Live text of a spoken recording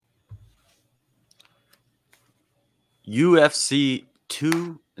UFC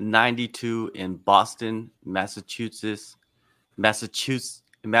 292 in Boston, Massachusetts. Massachusetts.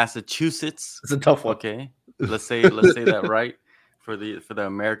 It's a tough one. Okay, let's say that right for the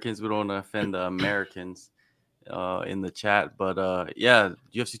Americans. We don't want to offend the Americans in the chat, but yeah,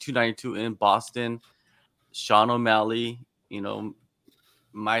 UFC 292 in Boston. Sean O'Malley,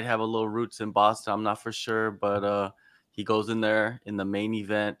 might have a little roots in Boston. I'm not for sure, but he goes in there in the main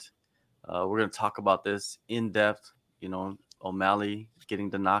event. We're gonna talk about this in depth. O'Malley getting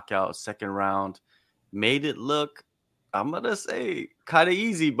the knockout, second round, made it look, I'm gonna say, kind of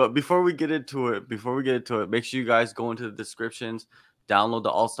easy. But before we get into it, make sure you guys go into the descriptions, download the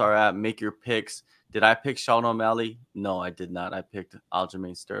All Star app, make your picks. Did I pick Sean O'Malley? No, I did not. I picked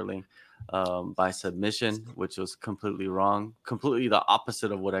Aljamain Sterling by submission, which was completely wrong, completely the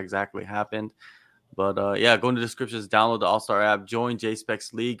opposite of what exactly happened. But yeah, go into the descriptions, download the All Star app, join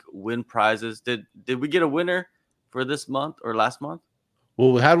JSpecs League, win prizes. Did we get a winner for this month or last month?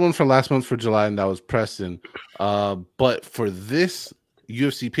 Well, we had one for last month for July, and that was Preston. But for this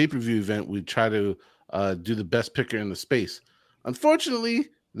UFC pay-per-view event, we try to do the best picker in the space. Unfortunately,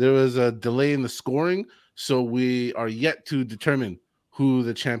 there was a delay in the scoring, so we are yet to determine who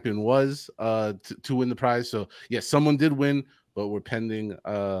the champion was to win the prize. So, yes, someone did win, but we're pending,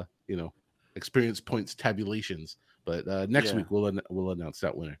 experience points tabulations. But next week we'll announce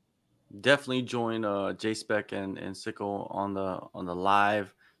that winner. Definitely join JSpec and Sickle on the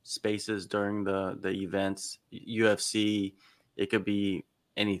live spaces during the events. UFC, it could be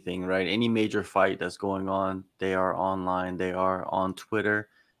anything, right? Any major fight that's going on, they are online. They are on Twitter,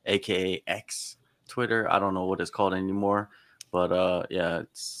 aka X Twitter. I don't know what it's called anymore, but yeah,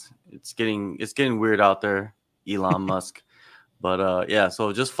 it's getting weird out there, Elon Musk. But yeah,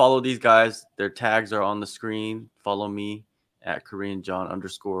 so just follow these guys. Their tags are on the screen. Follow me at Korean John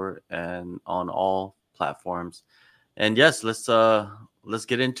 _ and on all platforms. And yes, let's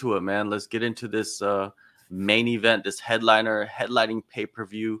get into it, man. Let's get into this main event, this headlining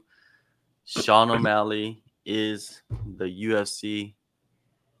pay-per-view. Sean O'Malley is the UFC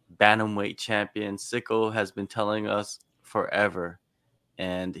bantamweight champion. Sicko has been telling us forever,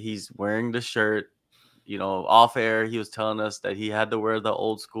 and he's wearing the shirt. Off air, he was telling us that he had to wear the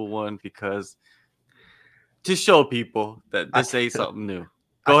old school one because to show people that this ain't something new.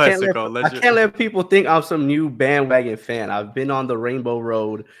 Go ahead, Sicko. I can't let people think I'm some new bandwagon fan. I've been on the Rainbow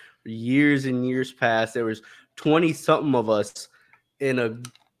Road for years and years past. There was 20-something of us in a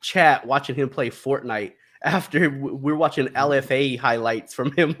chat watching him play Fortnite after we're watching LFA highlights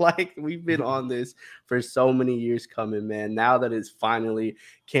from him. Like, we've been on this for so many years coming, man. Now that it's finally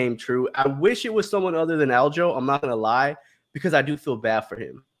came true, I wish it was someone other than Aljo. I'm not going to lie, because I do feel bad for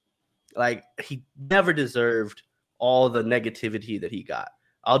him. Like, he never deserved all the negativity that he got.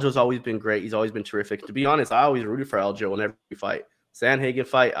 Aljo's always been great. He's always been terrific. To be honest, I always rooted for Aljo in every fight. Sandhagen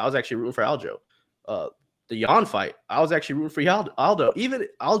fight, I was actually rooting for Aljo. The Jan fight, I was actually rooting for Aldo. Even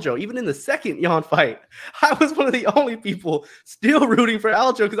in the second Jan fight, I was one of the only people still rooting for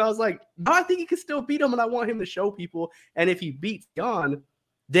Aljo because I was like, no, I think he can still beat him, and I want him to show people. And if he beats Jan,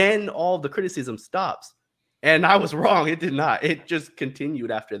 then all the criticism stops. And I was wrong. It did not. It just continued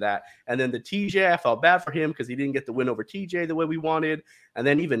after that. And then the TJ, I felt bad for him because he didn't get the win over TJ the way we wanted. And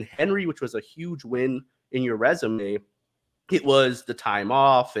then even Henry, which was a huge win in your resume, it was the time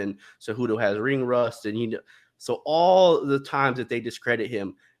off, and Cejudo has ring rust, and so all the times that they discredit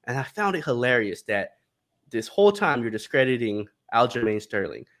him. And I found it hilarious that this whole time you're discrediting Aljamain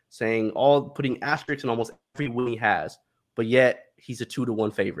Sterling, putting asterisks in almost every win he has, but yet he's a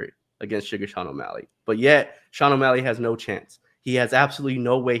 2-1 favorite against Sugar Sean O'Malley. But yet Sean O'Malley has no chance. He has absolutely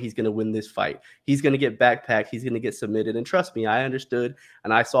no way he's going to win this fight. He's going to get backpacked. He's going to get submitted. And trust me, I understood,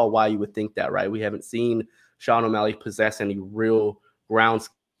 and I saw why you would think that, right? We haven't seen Sean O'Malley possess any real ground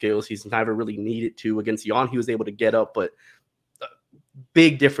skills. He's never really needed to. Against Jan, he was able to get up, but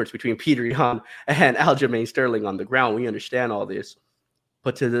big difference between Peter Yan and Aljamain Sterling on the ground. We understand all this.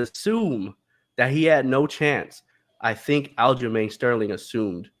 But to assume that he had no chance, I think Aljamain Sterling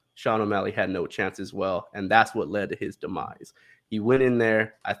assumed Sean O'Malley had no chance as well, and that's what led to his demise. He went in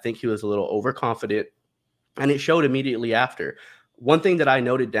there. I think he was a little overconfident, and it showed immediately after. One thing that I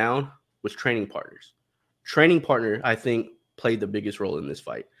noted down was training partners. Training partner, I think, played the biggest role in this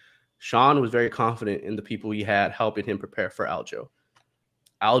fight. Sean was very confident in the people he had helping him prepare for Aljo.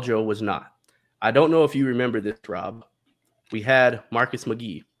 Aljo was not. I don't know if you remember this, Rob. We had Marcus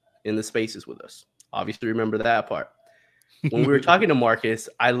McGee in the spaces with us. Obviously remember that part. When we were talking to Marcus,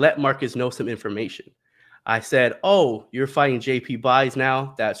 I let Marcus know some information. I said, oh, you're fighting JP Buys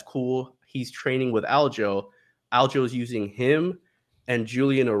now? That's cool. He's training with Aljo. Aljo's using him and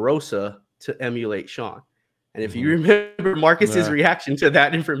Julian Erosa to emulate Sean. And if you remember Marcus's reaction to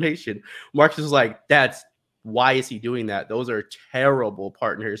that information, Marcus was like, why is he doing that? Those are terrible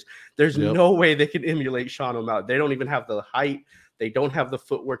partners. There's no way they can emulate Sean O'Malley. They don't even have the height. They don't have the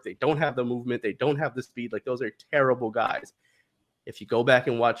footwork. They don't have the movement. They don't have the speed. Like, those are terrible guys. If you go back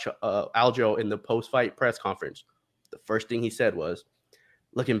and watch Aljo in the post-fight press conference, the first thing he said was,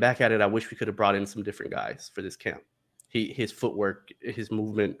 looking back at it, I wish we could have brought in some different guys for this camp. His footwork, his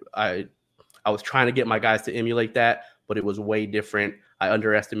movement, I was trying to get my guys to emulate that, but it was way different. I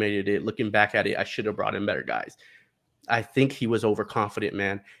underestimated it. Looking back at it, I should have brought in better guys. I think he was overconfident,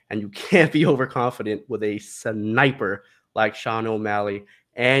 man. And you can't be overconfident with a sniper like Sean O'Malley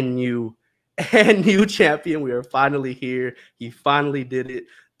and new champion. We are finally here. He finally did it.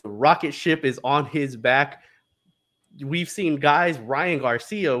 The rocket ship is on his back. We've seen guys, Ryan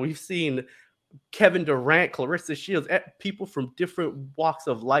Garcia. We've seen Kevin Durant, Clarissa Shields, people from different walks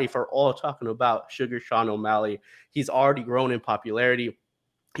of life are all talking about Sugar Sean O'Malley. He's already grown in popularity.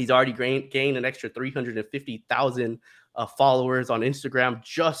 He's already gained an extra 350,000 followers on Instagram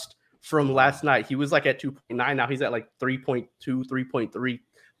just from last night. He was like at 2.9. Now he's at like 3.2, 3.3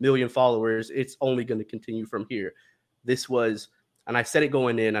 million followers. It's only going to continue from here. This was, and I said it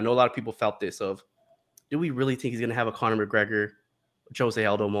going in, I know a lot of people felt this of, do we really think he's going to have a Conor McGregor, Jose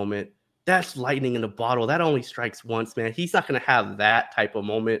Aldo moment? That's lightning in the bottle. That only strikes once, man. He's not going to have that type of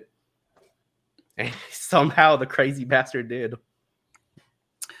moment. And somehow the crazy bastard did.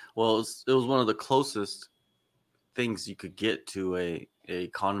 Well, it was one of the closest things you could get to a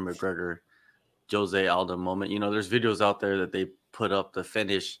Conor McGregor, Jose Aldo moment. You know, there's videos out there that they put up the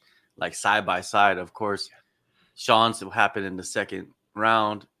finish like side by side. Of course, Sean's happened in the second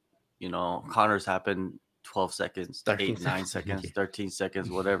round. You know, Conor's happened 12 seconds, 8, 9 seconds, 13 seconds,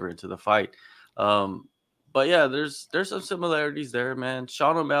 whatever into the fight. But yeah, there's some similarities there, man.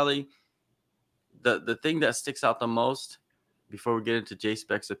 Sean O'Malley, the thing that sticks out the most before we get into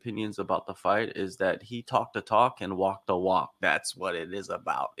J-Spec's opinions about the fight is that he talked the talk and walked the walk. That's what it is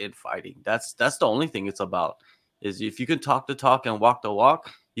about in fighting. That's the only thing it's about, is if you can talk the talk and walk the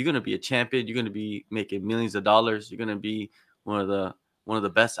walk, you're going to be a champion. You're going to be making millions of dollars. You're going to be one of the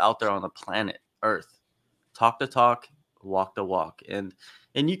best out there on the planet Earth. Talk the talk, walk the walk. And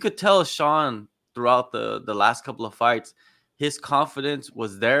you could tell Sean throughout the last couple of fights, his confidence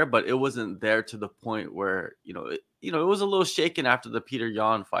was there, but it wasn't there to the point where, it was a little shaken after the Peter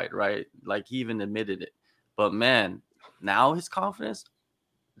Yan fight, right? Like, he even admitted it. But man, now his confidence,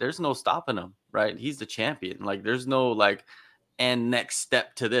 there's no stopping him, right? He's the champion. Like, there's no and next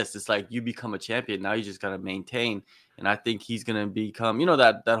step to this. It's like, you become a champion. Now you just got to maintain. And I think he's going to become,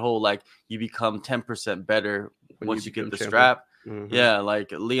 that whole, you become 10% better once you get the strap. Mm-hmm. Yeah.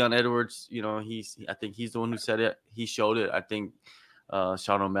 Like Leon Edwards, I think he's the one who said it. He showed it. I think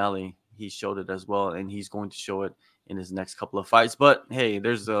Sean O'Malley, he showed it as well. And he's going to show it in his next couple of fights. But hey,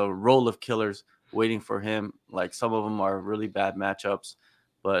 there's a roll of killers waiting for him. Like, some of them are really bad matchups,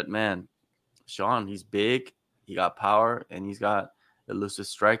 but man, Sean, he's big, he got power, and he's got elusive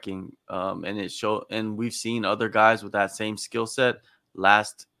striking. And we've seen other guys with that same skill set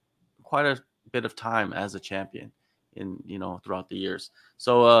last quite a bit of time as a champion throughout the years.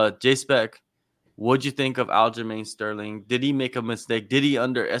 So J-Spec, what'd you think of Aljamain Sterling? Did he make a mistake? Did he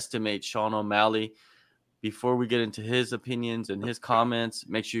underestimate Sean O'Malley? Before we get into his opinions and his comments,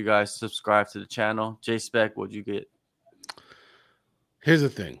 make sure you guys subscribe to the channel. J-Spec, what'd you get? Here's the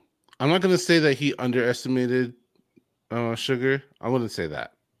thing. I'm not going to say that he underestimated Sugar. I wouldn't say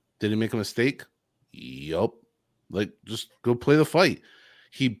that. Did he make a mistake? Yup. Just go play the fight.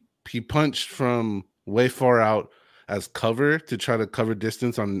 He punched from way far out as cover to try to cover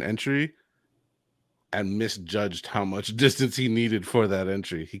distance on an entry and misjudged how much distance he needed for that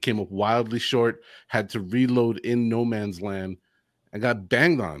entry. He came up wildly short, had to reload in no man's land, and got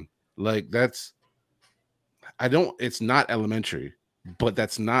banged on. It's not elementary, but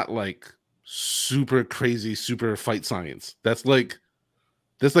that's not super crazy, super fight science. That's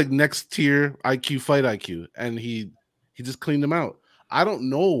next tier IQ, fight IQ. And he just cleaned him out. I don't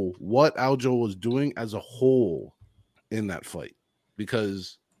know what Aljo was doing as a whole in that fight,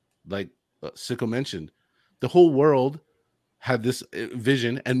 because Sicko mentioned, the whole world had this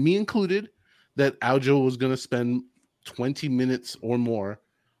vision, and me included, that Aljo was going to spend 20 minutes or more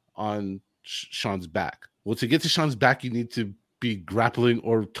on Sean's back. Well, to get to Sean's back, you need to be grappling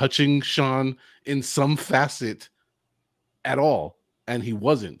or touching Sean in some facet at all, and he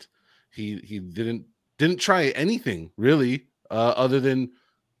wasn't. He didn't try anything really, other than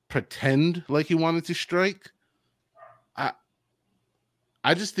pretend like he wanted to strike.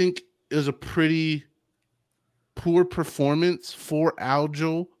 I just think it was a pretty poor performance for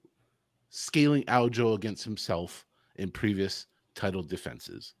Aljo scaling Aljo against himself in previous title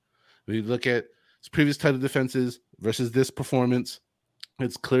defenses. When you look at his previous title defenses versus this performance,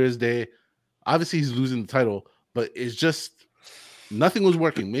 it's clear as day. Obviously, he's losing the title, but it's just nothing was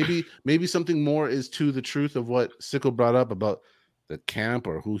working. Maybe something more is to the truth of what Sickle brought up about the camp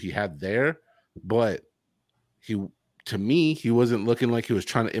or who he had there, but to me, he wasn't looking like he was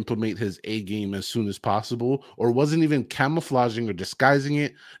trying to implement his A game as soon as possible, or wasn't even camouflaging or disguising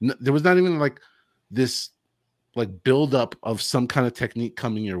it. There was not even like this like buildup of some kind of technique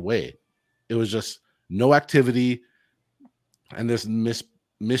coming your way. It was just no activity and this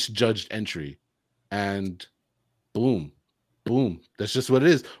misjudged entry, and boom. That's just what it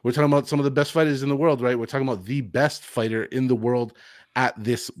is. We're talking about some of the best fighters in the world, right? We're talking about the best fighter in the world at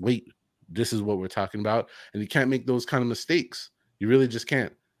this weight. This is what we're talking about. And you can't make those kind of mistakes. You really just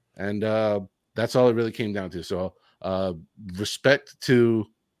can't. And that's all it really came down to. So respect to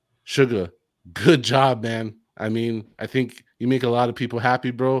Sugar. Good job, man. I mean, I think you make a lot of people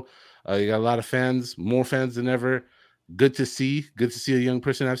happy, bro. You got a lot of fans, more fans than ever. Good to see a young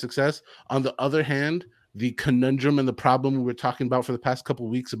person have success. On the other hand, the conundrum and the problem we were talking about for the past couple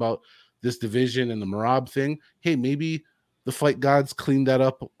of weeks about this division and the Marab thing, hey, maybe the fight gods cleaned that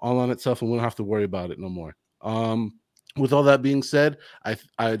up all on itself and we don't have to worry about it no more. With all that being said,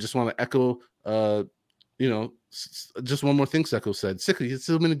 I just want to echo, just one more thing Seko said. Sickly, it's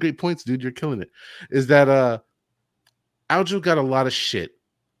so many great points, dude. You're killing it. Is that Aljo got a lot of shit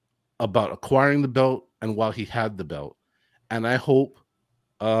about acquiring the belt and while he had the belt. And I hope,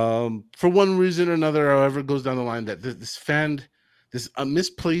 for one reason or another, however it goes down the line, that this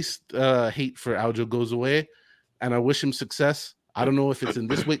misplaced hate for Aljo goes away. And I wish him success. I don't know if it's in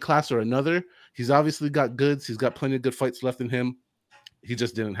this weight class or another. He's obviously got goods. He's got plenty of good fights left in him. He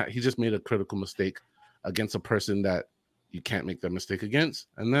just he just made a critical mistake against a person that you can't make that mistake against.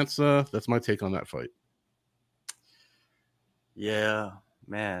 And that's my take on that fight. Yeah,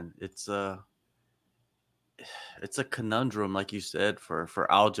 man, it's a conundrum, like you said, for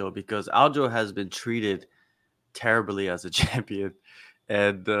Aljo, because Aljo has been treated terribly as a champion,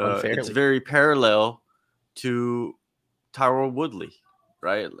 and it's very parallel to Tyron Woodley,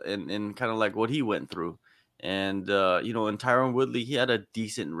 right? And kind of like what he went through. And, in Tyron Woodley, he had a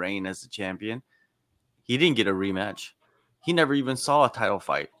decent reign as a champion. He didn't get a rematch. He never even saw a title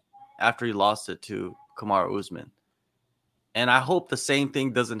fight after he lost it to Kamaru Usman. And I hope the same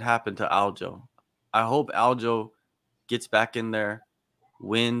thing doesn't happen to Aljo. I hope Aljo gets back in there,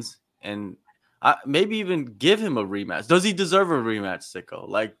 wins, and maybe even give him a rematch. Does he deserve a rematch, Sicko?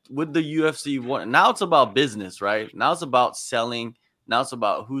 Like, would the UFC want? Now it's about business, right? Now it's about selling. Now it's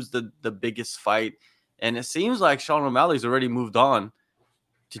about who's the biggest fight. And it seems like Sean O'Malley's already moved on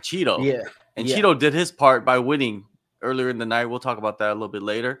to Cheeto. Yeah. And Cheeto did his part by winning earlier in the night. We'll talk about that a little bit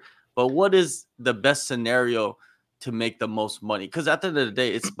later. But what is the best scenario to make the most money? Because at the end of the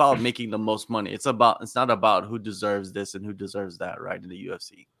day, it's about making the most money. It's not about who deserves this and who deserves that, right, in the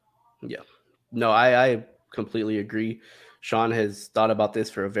UFC. Yeah. No, I completely agree. Sean has thought about this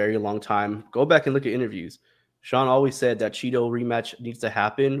for a very long time. Go back and look at interviews. Sean always said that Cheeto rematch needs to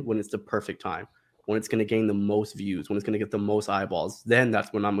happen when it's the perfect time, when it's going to gain the most views, when it's going to get the most eyeballs. Then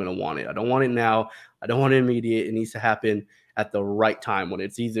that's when I'm going to want it. I don't want it now. I don't want it immediate. It needs to happen at the right time, when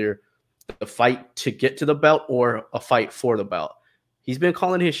it's either the fight to get to the belt or a fight for the belt. He's been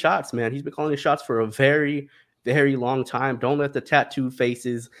calling his shots, man. He's been calling his shots for a very, very long time. Don't let the tattooed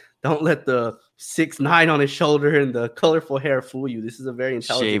faces, don't let the 6'9" on his shoulder and the colorful hair fool you. This is a very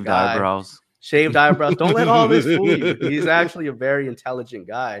intelligent guy. Shaved eyebrows. Don't let all this fool you. He's actually a very intelligent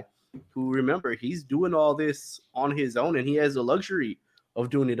guy who, remember, he's doing all this on his own, and he has the luxury of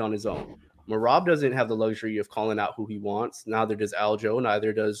doing it on his own. Marab doesn't have the luxury of calling out who he wants. Neither does Aljo.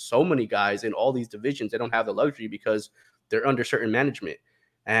 Neither does so many guys in all these divisions. They don't have the luxury because they're under certain management.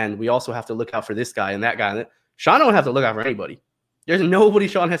 And we also have to look out for this guy and that guy. Sean don't have to look out for anybody. There's nobody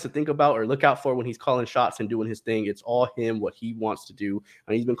Sean has to think about or look out for when he's calling shots and doing his thing. It's all him, what he wants to do.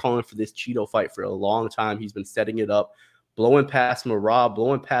 And he's been calling for this Cheeto fight for a long time. He's been setting it up, blowing past Marab,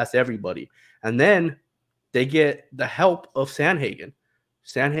 blowing past everybody. And then they get the help of Sandhagen.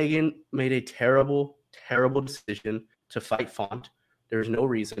 Sandhagen made a terrible, terrible decision to fight Font. There's no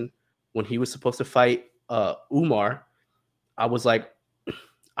reason. When he was supposed to fight Umar, I was like,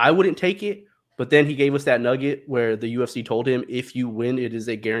 I wouldn't take it. But then he gave us that nugget where the UFC told him, if you win, it is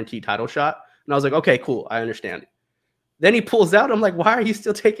a guaranteed title shot. And I was like, okay, cool. I understand it. Then he pulls out. I'm like, why are you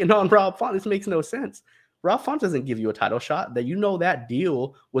still taking on Rob Font? This makes no sense. Rob Font doesn't give you a title shot. That, that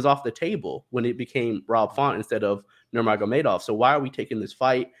deal was off the table when it became Rob Font instead of Nurmagomedov. So why are we taking this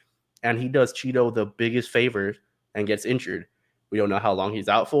fight? And he does Cheeto the biggest favor and gets injured. We don't know how long he's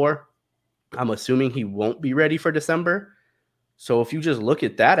out for. I'm assuming he won't be ready for December. So if you just look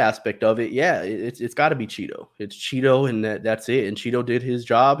at that aspect of it, yeah, it's got to be Cheeto. It's Cheeto, and that's it. And Cheeto did his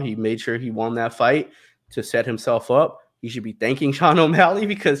job. He made sure he won that fight to set himself up. He should be thanking Sean O'Malley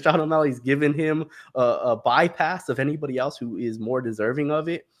because Sean O'Malley's given him a bypass of anybody else who is more deserving of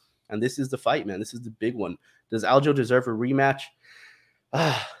it. And this is the fight, man. This is the big one. Does Aljo deserve a rematch?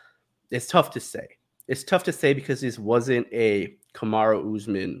 It's tough to say. It's tough to say because this wasn't a Kamaru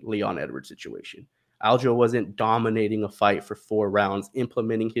Usman, Leon Edwards situation. Aljo wasn't dominating a fight for 4 rounds,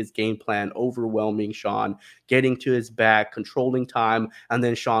 implementing his game plan, overwhelming Sean, getting to his back, controlling time, and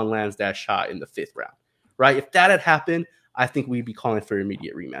then Sean lands that shot in the 5th round, right? If that had happened, I think we'd be calling for an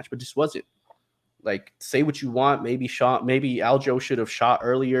immediate rematch, but this wasn't. Like, say what you want. Maybe Aljo should have shot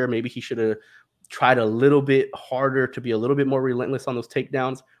earlier. Maybe he should have tried a little bit harder to be a little bit more relentless on those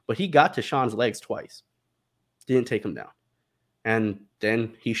takedowns, but he got to Sean's legs twice. Didn't take him down. And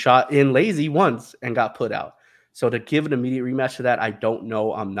then he shot in lazy once and got put out. So to give an immediate rematch to that, I don't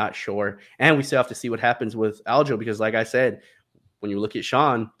know. I'm not sure. And we still have to see what happens with Aljo because, like I said, when you look at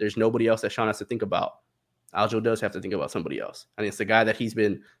Sean, there's nobody else that Sean has to think about. Aljo does have to think about somebody else. And it's the guy that he's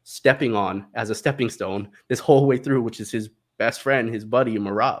been stepping on as a stepping stone this whole way through, which is his best friend, his buddy,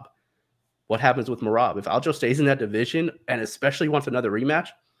 Merab. What happens with Merab? If Aljo stays in that division and especially wants another rematch,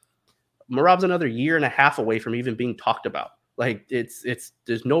 Merab's another year and a half away from even being talked about. Like,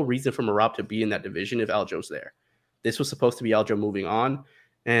 there's no reason for Merab to be in that division if Aljo's there. This was supposed to be Aljo moving on.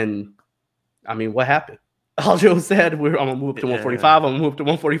 And, I mean, what happened? Aljo said, I'm going to move up to 145. I'm going to move up to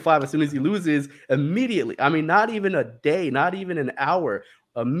 145 as soon as he loses immediately. I mean, not even a day, not even an hour,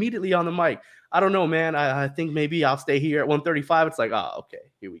 immediately on the mic. I don't know, man. I think maybe I'll stay here at 135. It's like, oh,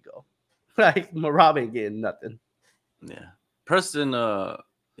 okay, here we go. Like, Merab ain't getting nothing. Yeah. Preston,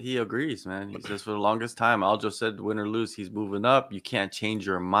 he agrees, man. He says for the longest time, Aljo said win or lose, he's moving up. You can't change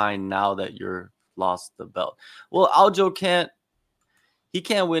your mind now that you're lost the belt. Well, Aljo can't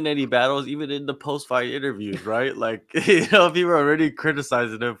win any battles, even in the post-fight interviews, right? Like, people are already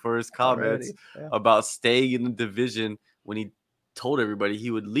criticizing him for his comments about staying in the division when he told everybody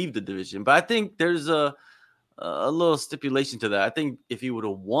he would leave the division. But I think there's a little stipulation to that. I think if he would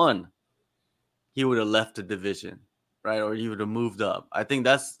have won, he would have left the division, right? Or he would have moved up. I think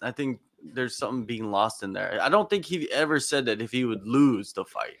there's something being lost in there. I don't think he ever said that if he would lose the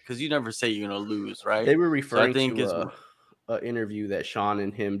fight, because you never say you're going to lose, right? They were referring to an interview that Sean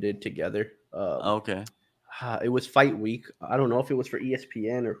and him did together. Okay. It was Fight Week. I don't know if it was for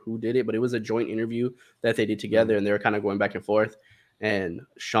ESPN or who did it, but it was a joint interview that they did together, and they were kind of going back and forth. And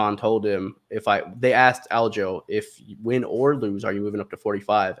Sean told him, they asked Aljo, if you win or lose, are you moving up to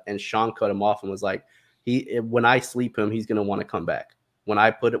 45? And Sean cut him off and was like, when I sleep him, he's going to want to come back. When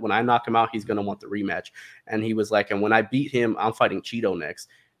I knock him out, he's going to want the rematch. And he was like, and when I beat him, I'm fighting Cheeto next.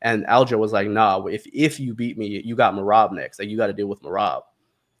 And Aljo was like, nah, if you beat me, you got Merab next. Like, you got to deal with Merab.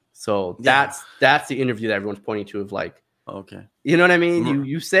 So that's the interview that everyone's pointing to of like, okay. You know what I mean?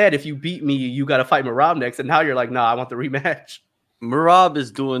 You said if you beat me, you got to fight Merab next. And now you're like, nah, I want the rematch. Merab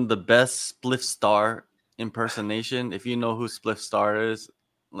is doing the best Spliff Star impersonation. If you know who Spliff Star is,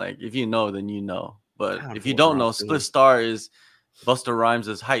 like, if you know, then you know. But if you don't know, Spliff Star is Busta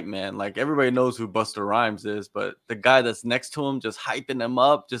Rhymes' hype man. Like, everybody knows who Busta Rhymes is, but the guy that's next to him just hyping him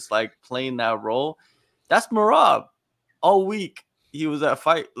up, just like playing that role, that's Merab. All week he was at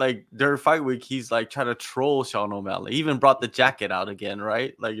during fight week, he's like trying to troll Sean O'Malley. He even brought the jacket out again,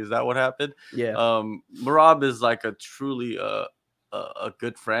 right? Like, is that what happened? Yeah. Merab is like a truly a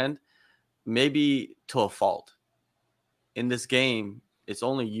good friend, maybe to a fault. In this game, it's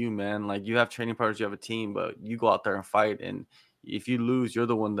only you, man. Like, you have training partners, you have a team, but you go out there and fight, and if you lose, you're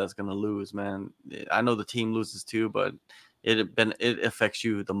the one that's gonna lose, man. I know the team loses too, but it affects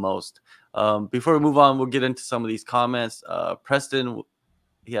you the most. Before we move on, we'll get into some of these comments. Preston,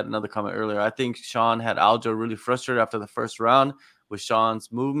 he had another comment earlier. I think Sean had Aljo really frustrated after the first round with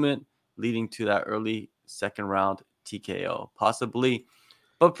Sean's movement, leading to that early second round TKO, possibly.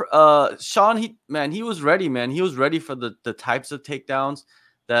 But Sean, he was ready, man. He was ready for the types of takedowns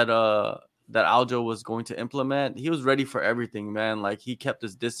that Aljo was going to implement. He was ready for everything, man. Like, he kept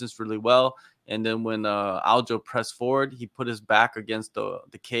his distance really well. And then when Aljo pressed forward, he put his back against the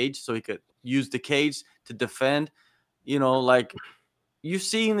cage so he could use the cage to defend. You know, like, you've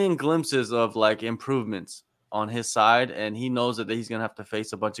seen in glimpses of like improvements on his side, and he knows that he's gonna have to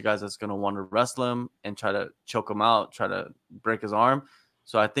face a bunch of guys that's gonna want to wrestle him and try to choke him out, try to break his arm.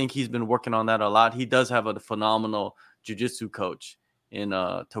 So I think he's been working on that a lot. He does have a phenomenal jiu-jitsu coach in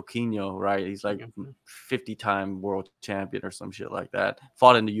Toquinho, right? He's like 50-time world champion or some shit like that.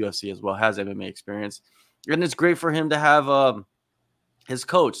 Fought in the UFC as well, has MMA experience. And it's great for him to have his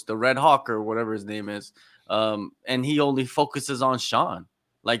coach, the Red Hawk or whatever his name is, and he only focuses on Sean.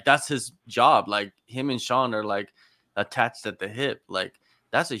 Like that's his job. Like him and Sean are like attached at the hip. Like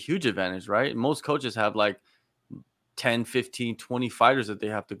that's a huge advantage, right? Most coaches have like 10, 15, 20 fighters that they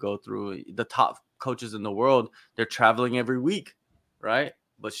have to go through. The top coaches in the world, they're traveling every week, right?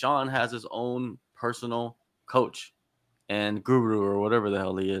 But Sean has his own personal coach and guru or whatever the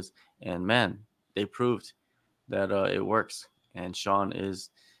hell he is. And man, they proved that it works. And Sean is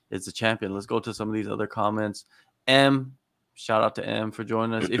the champion. Let's go to some of these other comments. M, shout out to M for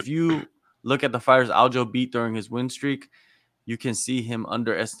joining us. If you look at the fighters Aljo beat during his win streak, you can see him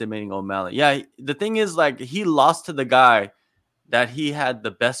underestimating O'Malley. Yeah, the thing is, like, he lost to the guy that he had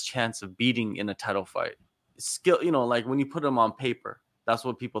the best chance of beating in a title fight. Skill, like when you put him on paper, that's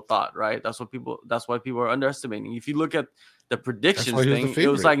what people thought, right? That's why people are underestimating. If you look at the predictions thing, it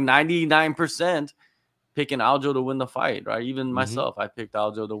was like 99% picking Aljo to win the fight, right? Even myself, I picked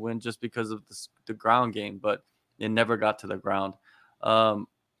Aljo to win just because of the ground game, but it never got to the ground.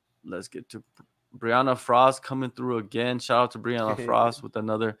 Let's get to Brianna Frost coming through again. Shout out to Brianna Frost with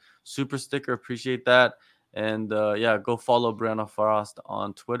another super sticker. Appreciate that. And go follow Brianna Frost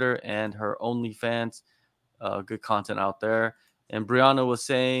on Twitter and her OnlyFans. Good content out there. And Brianna was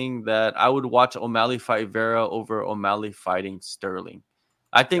saying that I would watch O'Malley fight Vera over O'Malley fighting Sterling.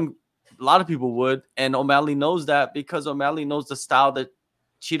 I think a lot of people would. And O'Malley knows that because O'Malley knows the style that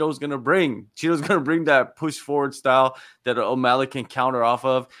Cheeto's going to bring. Cheeto's going to bring that push forward style that O'Malley can counter off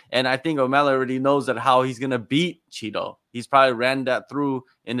of. And I think O'Malley already knows that how he's going to beat Cheeto. He's probably ran that through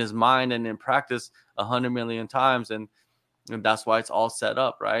in his mind and in practice 100 million times. And that's why it's all set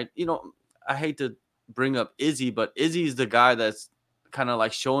up, right? I hate to bring up Izzy, but Izzy's the guy that's kind of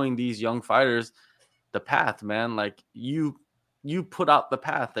like showing these young fighters the path, man. Like you put out the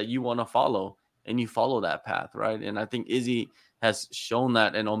path that you want to follow and you follow that path, right? And I think Izzy has shown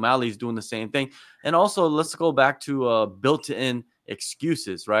that, and O'Malley's doing the same thing. And also, let's go back to built-in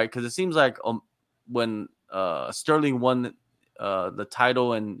excuses, right? Because it seems like when Sterling won the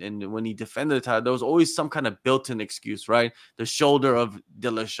title and when he defended the title, there was always some kind of built-in excuse, right? The shoulder of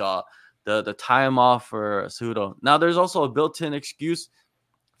Dillashaw, the time off for Cejudo. Now, there's also a built-in excuse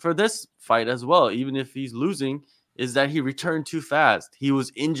for this fight as well, even if he's losing, is that he returned too fast. He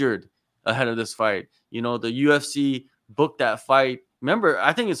was injured ahead of this fight. The UFC booked that fight. Remember,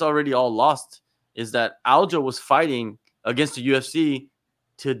 I think it's already all lost, is that Aljo was fighting against the UFC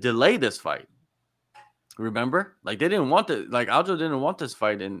to delay this fight. Remember? Like they didn't want it. Like Aljo didn't want this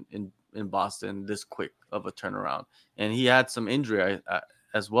fight in Boston this quick of a turnaround. And he had some injury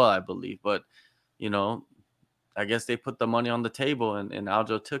as well, I believe. But, I guess they put the money on the table and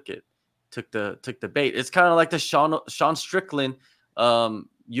Aljo took the bait. It's kind of like the Sean Strickland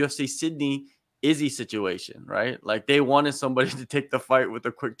UFC Sydney Izzy situation, right? Like they wanted somebody to take the fight with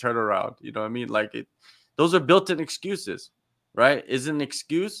a quick turnaround. You know what I mean? Like those are built-in excuses, right? Is it an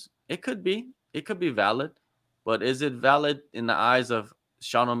excuse? It could be valid, but is it valid in the eyes of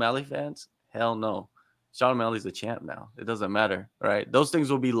Sean O'Malley fans? Hell no. Sean O'Malley's the champ now. It doesn't matter, right? Those things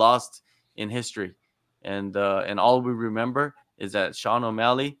will be lost in history, and all we remember is that Sean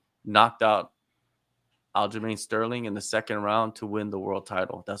O'Malley knocked out Aljamain Sterling in the second round to win the world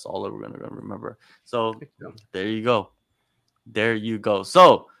title. That's all we're going to remember. So there you go.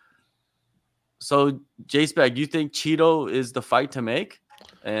 So J-Spec, you think Cheeto is the fight to make?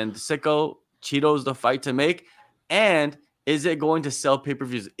 And Sicko, Cheeto is the fight to make? And is it going to sell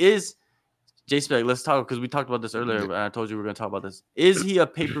pay-per-views? Is J-Spec, let's talk, because we talked about this earlier, and I told you we were going to talk about this. Is he a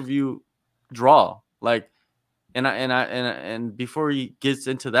pay-per-view draw? Like, and before he gets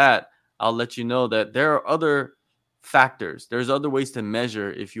into that, I'll let you know that there are other factors. There's other ways to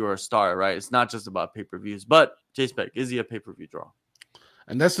measure if you're a star, right? It's not just about pay-per-views. But J-Spec, is he a pay-per-view draw?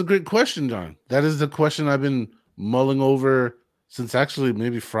 And that's a great question, John. That is the question I've been mulling over since actually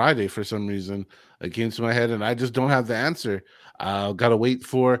maybe Friday for some reason. It came to my head, and I just don't have the answer. Got to wait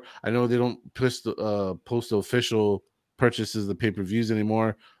for. I know they don't post the official purchases of the pay-per-views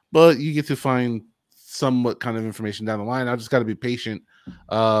anymore, but you get to find somewhat kind of information down the line. I just got to be patient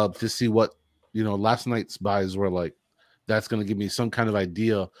to see what last night's buys were like. That's going to give me some kind of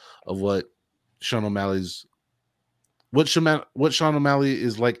idea of what Sean O'Malley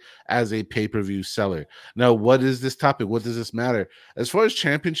is like as a pay-per-view seller. Now, what is this topic? What does this matter? As far as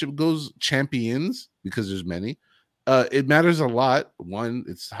championship goes, champions, because there's many, it matters a lot. One,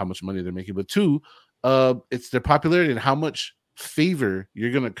 it's how much money they're making, but two, it's their popularity and how much favor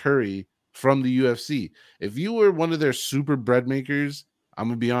you're going to curry from the UFC. If you were one of their super bread makers, I'm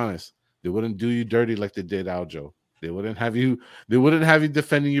gonna be honest, they wouldn't do you dirty like they did Aljo. They wouldn't have you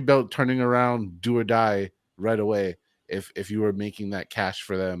defending your belt, turning around, do or die right away. if you were making that cash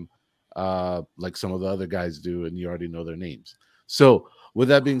for them, like some of the other guys do, and you already know their names. So with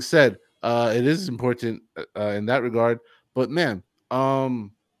that being said, it is important in that regard. But man,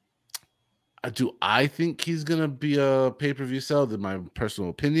 do I think he's gonna be a pay-per-view sell? In my personal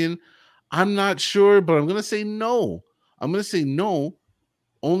opinion, I'm not sure, but I'm gonna say no. I'm gonna say no,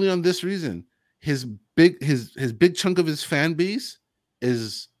 only on this reason. His big chunk of his fan base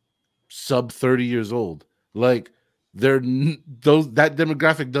is sub 30 years old. Like that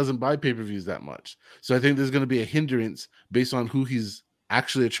demographic doesn't buy pay-per-views that much. So I think there's going to be a hindrance based on who he's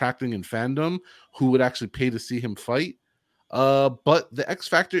actually attracting in fandom, who would actually pay to see him fight. But the X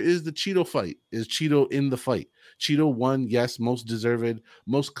factor is the Cheeto fight. Is Cheeto in the fight? Cheeto won, yes, most deserved,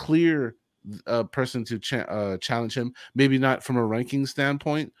 most clear person to challenge him. Maybe not from a ranking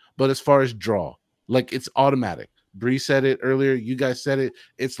standpoint, but as far as draw, like it's automatic. Bree said it earlier. You guys said it.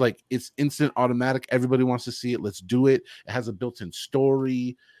 It's like it's instant automatic. Everybody wants to see it. Let's do it. It has a built-in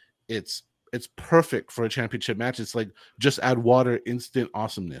story. It's perfect for a championship match. It's like just add water, instant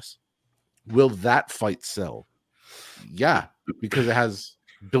awesomeness. Will that fight sell? Yeah, because it has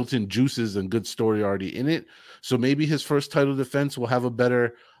built-in juices and good story already in it. So maybe his first title defense will have a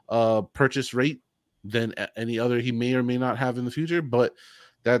better purchase rate than any other he may or may not have in the future. But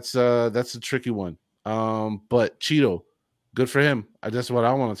that's a tricky one. But Cheeto, good for him. That's what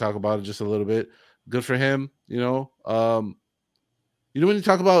I want to talk about just a little bit. Good for him. When you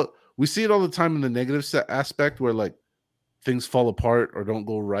talk about, we see it all the time in the negative aspect where like things fall apart or don't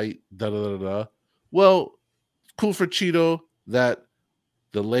go right. Well, cool for Cheeto that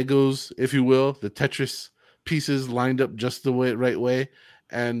the Legos, if you will, the Tetris pieces lined up just the right way,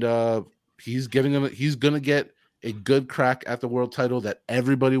 and he's gonna get a good crack at the world title that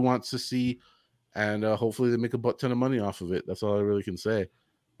everybody wants to see, and hopefully they make a butt ton of money off of it. That's all I really can say,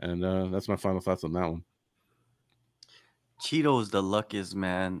 and that's my final thoughts on that one. Cheeto's the luckiest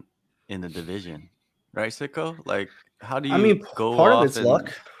man in the division, right, Sicko? Like, how do you go part off of it's and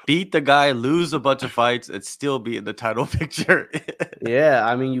luck. beat the guy, lose a bunch of fights, and still be in the title picture? Yeah,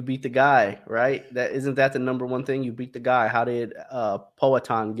 I mean, you beat the guy, right? Isn't that the number one thing? You beat the guy. How did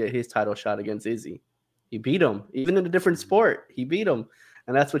Poatan get his title shot against Izzy? He beat him, even in a different sport. He beat him,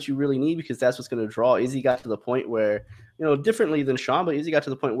 and that's what you really need because that's what's going to draw. Izzy got to the point where, differently than Sean, but Izzy got to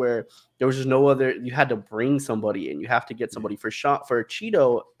the point where there was just no other. You had to bring somebody in. You have to get somebody for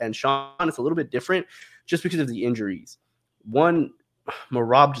Cheeto and Sean. It's a little bit different just because of the injuries. One,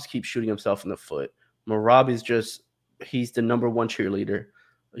 Merab just keeps shooting himself in the foot. Merab is he's the number one cheerleader,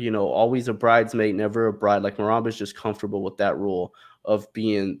 always a bridesmaid, never a bride. Like Merab is just comfortable with that role of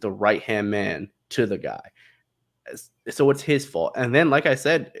being the right-hand man to the guy. So it's his fault. And then, like I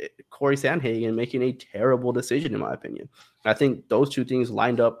said, Corey Sandhagen making a terrible decision, in my opinion. I think those two things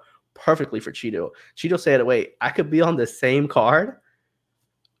lined up perfectly for Cheeto. Cheeto said, wait, I could be on the same card?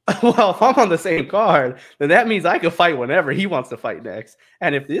 Well, if I'm on the same card, then that means I can fight whenever he wants to fight next.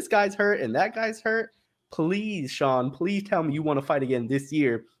 And if this guy's hurt and that guy's hurt, please, Sean, please tell me you want to fight again this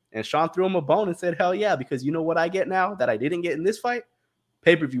year. And Sean threw him a bone and said, hell yeah, because you know what I get now that I didn't get in this fight?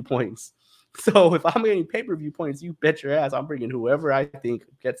 Pay-per-view points. So if I'm getting pay-per-view points, you bet your ass I'm bringing whoever I think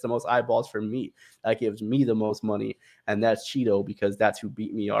gets the most eyeballs for me. That gives me the most money, and that's Cheeto because that's who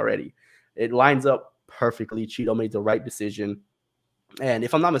beat me already. It lines up perfectly. Cheeto made the right decision. And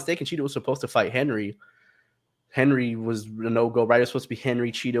if I'm not mistaken, Cheeto was supposed to fight Henry. Henry was a no-go, right? It was supposed to be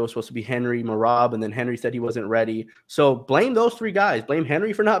Henry. Cheeto was supposed to be Henry, Merab, and then Henry said he wasn't ready. So blame those three guys. Blame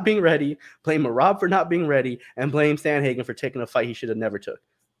Henry for not being ready, blame Merab for not being ready, and blame Sandhagen for taking a fight he should have never took.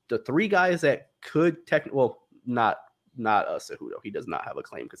 The three guys that could not Cejudo. He does not have a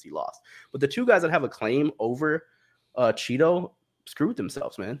claim because he lost. But the two guys that have a claim over Cheeto screwed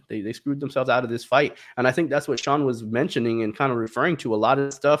themselves, man. They screwed themselves out of this fight. And I think that's what Sean was mentioning and kind of referring to. A lot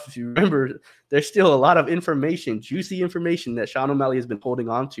of stuff, if you remember, there's still a lot of information, juicy information that Sean O'Malley has been holding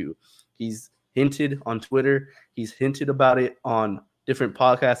on to. He's hinted on Twitter. He's hinted about it on different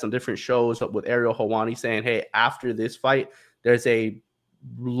podcasts, on different shows with Ariel Helwani saying, hey, after this fight, there's a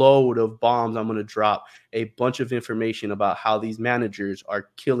load of bombs I'm going to drop, a bunch of information about how these managers are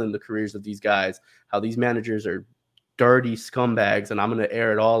killing the careers of these guys, how these managers are dirty scumbags, and I'm going to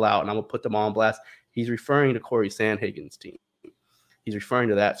air it all out, and I'm going to put them on blast. He's referring to Corey Sandhagen's team. He's referring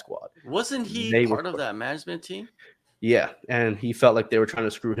to that squad. Wasn't he part of that management team? Yeah, and he felt like they were trying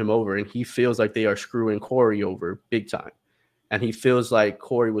to screw him over, and he feels like they are screwing Corey over big time. And he feels like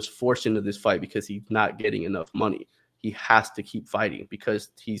Corey was forced into this fight because he's not getting enough money. He has to keep fighting because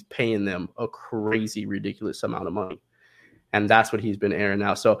he's paying them a crazy, ridiculous amount of money. And that's what he's been airing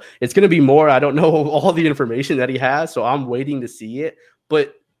out. So it's going to be more. I don't know all the information that he has, so I'm waiting to see it.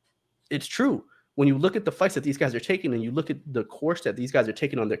 But it's true. when you look at the fights that these guys are taking and you look at the course that these guys are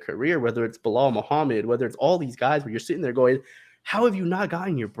taking on their career, whether it's Bilal Muhammad, whether it's all these guys where you're sitting there going, how have you not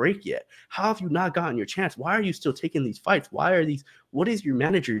gotten your break yet? How have you not gotten your chance? Why are you still taking these fights? What is your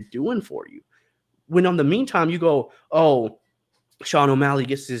manager doing for you? When on the meantime, you go, oh, Sean O'Malley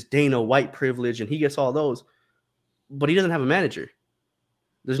gets this Dana White privilege and he gets all those, but he doesn't have a manager.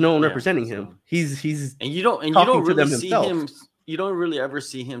 There's no one representing him. He's and you don't really see him. You don't really ever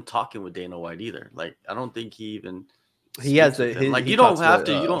see him talking with Dana White either. Like, I don't think he even. He has you don't have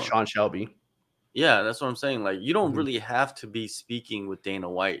to. You don't. Sean Shelby. Yeah, that's what I'm saying. Like, you don't really have to be speaking with Dana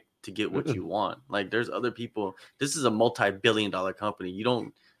White to get what you want. Like, there's other people. This is a multi-billion-dollar company. You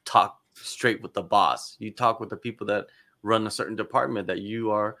don't talk straight with the boss. You talk with the people that run a certain department that you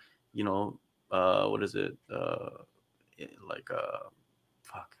are. What is it? The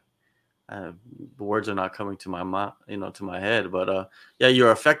words are not coming to my mind, to my head, but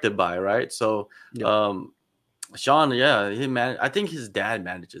you're affected by, right? So, Sean, I think his dad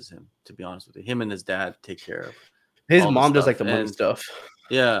manages him, to be honest with you. Him and his dad take care of his mom does like the money stuff.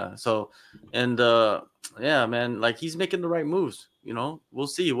 Yeah. So, and man, like, he's making the right moves. We'll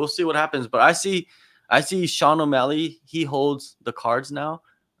see what happens. But I see Sean O'Malley. He holds the cards now.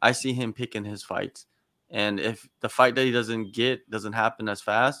 I see him picking his fights. And if the fight that he doesn't happen as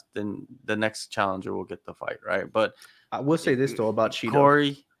fast, then the next challenger will get the fight, right? But I will say this, though, about Cheeto.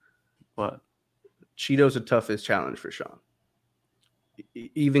 Corey, what? Cheeto's the toughest challenge for Sean.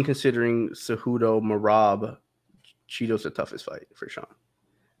 Even considering Cejudo, Merab, Cheeto's the toughest fight for Sean.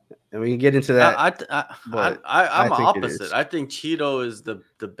 And we can get into that. I'm opposite. I think Cheeto is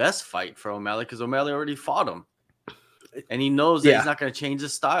the best fight for O'Malley because O'Malley already fought him. And he knows that he's not going to change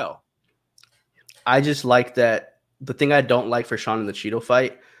his style. I just like that. The thing I don't like for Sean in the Cheeto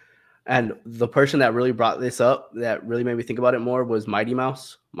fight, and the person that really brought this up, that really made me think about it more, was Mighty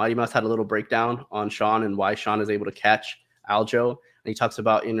Mouse. Mighty Mouse had a little breakdown on Sean and why Sean is able to catch Aljo. And he talks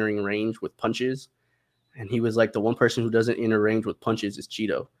about entering range with punches. And he was like, the one person who doesn't enter range with punches is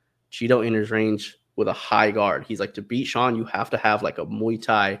Cheeto. Cheeto enters range with a high guard. He's like, to beat Sean, you have to have like a Muay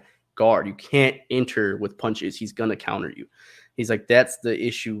Thai guard. You can't enter with punches. He's going to counter you. He's like, that's the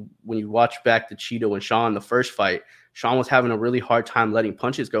issue. When you watch back to Cheeto and Sean, the first fight, Sean was having a really hard time letting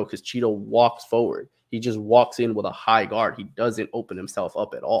punches go because Cheeto walks forward. He just walks in with a high guard. He doesn't open himself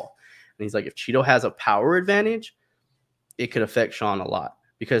up at all. And he's like, if Cheeto has a power advantage, it could affect Sean a lot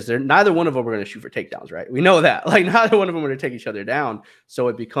because neither one of them are going to shoot for takedowns, right? We know that. Like, neither one of them are going to take each other down. So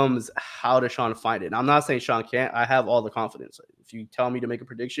it becomes, how does Sean find it? And I'm not saying Sean can't. I have all the confidence. If you tell me to make a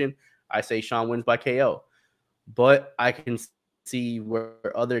prediction, I say Sean wins by KO. But I can see where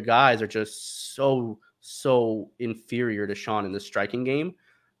other guys are just so inferior to Sean in the striking game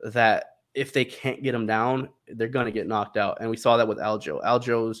that if they can't get him down, they're going to get knocked out. And we saw that with Aljo.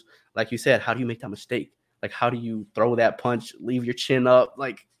 Aljo's, like you said, how do you make that mistake? Like, how do you throw that punch, leave your chin up?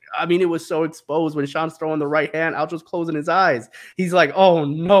 Like, I mean, it was so exposed when Sean's throwing the right hand, Aljo's closing his eyes. He's like, oh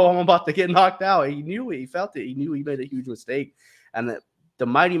no, I'm about to get knocked out. He knew it. He felt it. He knew he made a huge mistake. And the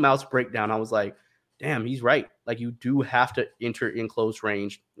Mighty Mouse breakdown, I was like, damn, he's right. Like, you do have to enter in close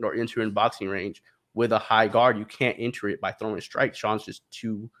range or enter in boxing range with a high guard. You can't enter it by throwing strikes. Sean's just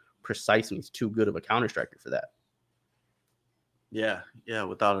too precise and he's too good of a counter striker for that. Yeah,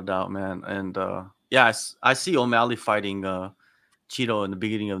 without a doubt, man. And I see O'Malley fighting Cheeto in the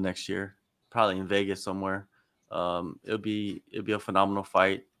beginning of next year, probably in Vegas somewhere. It'll be a phenomenal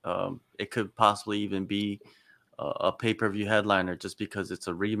fight. It could possibly even be a pay-per-view headliner just because it's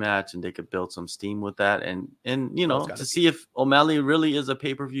a rematch and they could build some steam with that. And to see if O'Malley really is a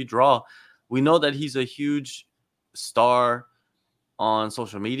pay-per-view draw. We know that he's a huge star on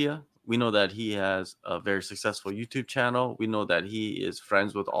social media. We know that he has a very successful YouTube channel. We know that he is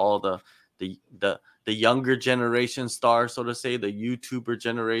friends with all the younger generation stars, so to say, the YouTuber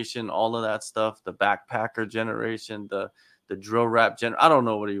generation, all of that stuff, the backpacker generation, the drill rap I don't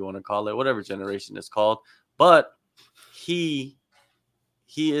know what you want to call it, whatever generation it's called. But he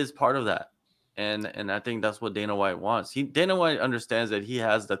is part of that. And I think that's what Dana White wants. Dana White understands that he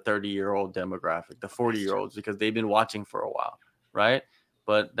has the 30-year-old demographic, the 40-year-olds, because they've been watching for a while, right?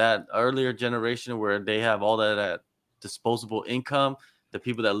 But that earlier generation where they have all that disposable income, the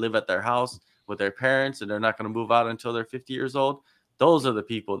people that live at their house with their parents and they're not going to move out until they're 50 years old, those are the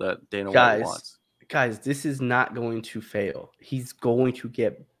people that Dana White wants. Guys, this is not going to fail. He's going to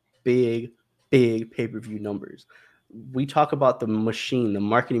get big pay-per-view numbers. We talk about the machine, the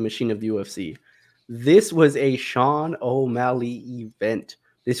marketing machine of the UFC. This was a Sean O'Malley event.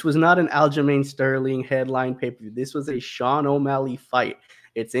 This was not an Aljamain Sterling headline pay-per-view. This was a Sean O'Malley fight.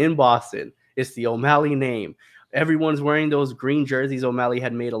 It's in Boston. It's the O'Malley name. Everyone's wearing those green jerseys O'Malley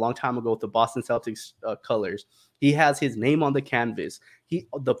had made a long time ago with the Boston Celtics colors. He has his name on the canvas.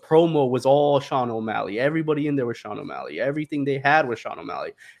 The promo was all Sean O'Malley. Everybody in there was Sean O'Malley. Everything they had was Sean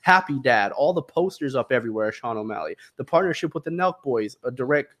O'Malley. Happy Dad. All the posters up everywhere are Sean O'Malley. The partnership with the Nelk Boys, a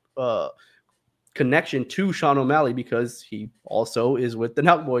direct connection to Sean O'Malley because he also is with the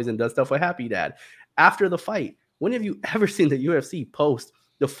Nelk Boys and does stuff with Happy Dad. After the fight, when have you ever seen the UFC post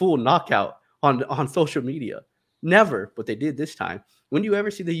the full knockout on social media? Never, but they did this time. When do you ever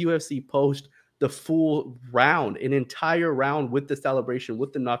see the UFC post the full round, an entire round with the celebration,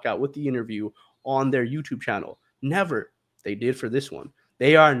 with the knockout, with the interview on their YouTube channel? Never. They did for this one.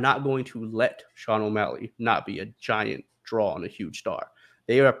 They are not going to let Sean O'Malley not be a giant draw and a huge star.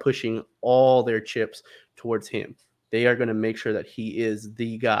 They are pushing all their chips towards him. They are going to make sure that he is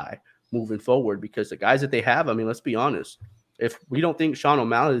the guy moving forward because the guys that they have, I mean, let's be honest. If we don't think Sean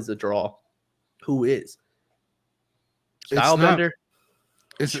O'Malley is a draw, who is? Stylebender?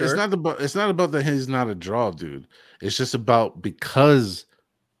 It's not about that he's not a draw, dude. It's just about because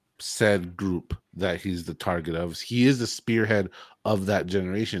said group that he's the target of. He is the spearhead of that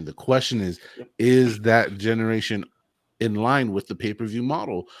generation. The question is that generation in line with the pay-per-view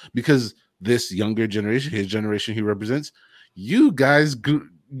model? Because this younger generation, his generation he represents, you guys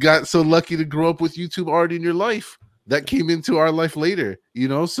got so lucky to grow up with YouTube already in your life. That came into our life later,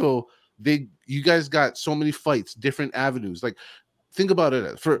 so you guys got so many fights, different avenues. Like, think about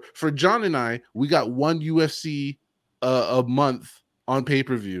it. For John and I, we got one UFC a month on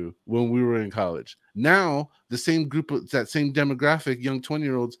pay-per-view when we were in college. Now, the same group, that same demographic, young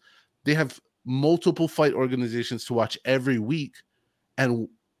 20-year-olds, they have multiple fight organizations to watch every week. And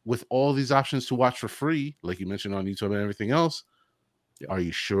with all these options to watch for free, like you mentioned on YouTube and everything else, are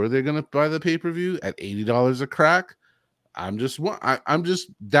you sure they're going to buy the pay-per-view at $80 a crack? I'm just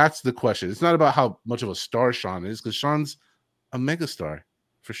that's the question. It's not about how much of a star Sean is, because Sean's a megastar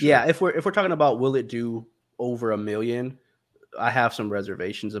for sure. Yeah, if we're talking about will it do over $1 million, I have some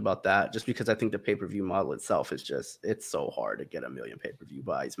reservations about that, just because I think the pay-per-view model itself is it's so hard to get 1 million pay-per-view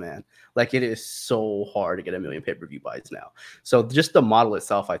buys, man. Like, it is so hard to get 1 million pay-per-view buys now. So just the model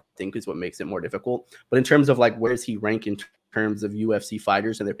itself, I think, is what makes it more difficult. But in terms of like, where does he rank in terms of UFC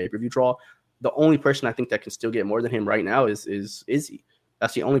fighters and their pay-per-view draw? The only person I think that can still get more than him right now is Izzy.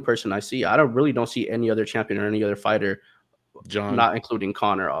 That's the only person I see. I don't see any other champion or any other fighter, John, not including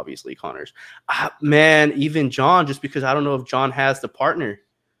Connor, obviously. Man, even John, just because I don't know if John has the partner.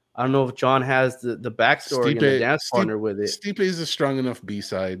 I don't know if John has the backstory and the dance partner with it. Stipe is a strong enough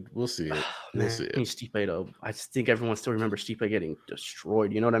B-side. We'll see it. We'll see it. Stipe, though. I think everyone still remembers Stipe getting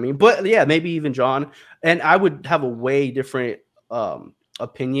destroyed. You know what I mean? But yeah, maybe even John. And I would have a way different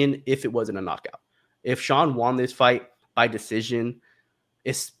opinion if it wasn't a knockout. If Sean won this fight by decision,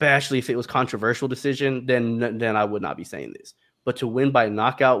 especially if it was controversial decision, then I would not be saying this. But to win by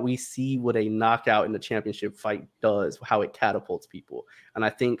knockout, we see what a knockout in the championship fight does, how it catapults people. And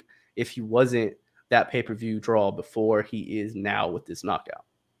I think if he wasn't that pay-per-view draw before, he is now with this knockout.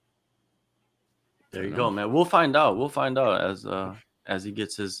 There you go, man. We'll find out. As he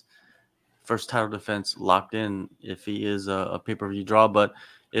gets his first title defense locked in, if he is a pay-per-view draw. But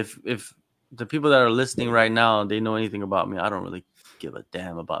if the people that are listening right now, they know anything about me, I don't really give a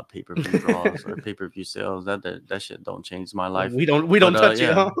damn about pay-per-view draws or pay-per-view sales. That shit don't change my life. We don't touch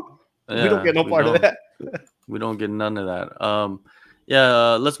it, huh? We don't get no part of that. We don't get none of that.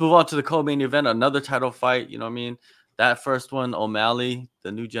 Let's move on to the co-main event. Another title fight. You know what I mean? That first one, O'Malley,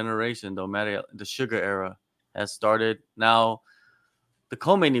 the new generation, the Sugar era has started. Now, the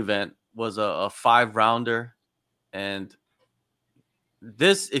co-main event was a 5-rounder, and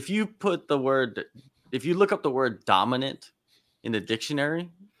this, if you look up the word dominant in the dictionary,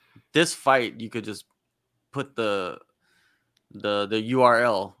 this fight, you could just put the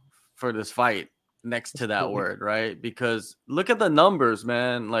URL for this fight next to that word, right? Because look at the numbers,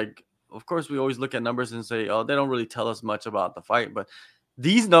 man. Like, of course, we always look at numbers and say, oh, they don't really tell us much about the fight, but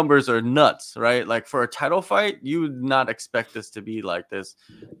these numbers are nuts, right? Like, for a title fight, you would not expect this to be like this.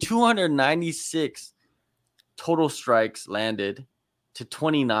 296 total strikes landed to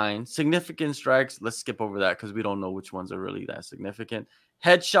 29. Significant strikes, let's skip over that because we don't know which ones are really that significant.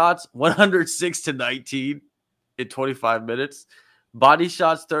 Headshots, 106 to 19 in 25 minutes. Body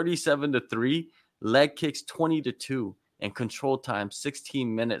shots, 37-3. Leg kicks, 20-2. And control time,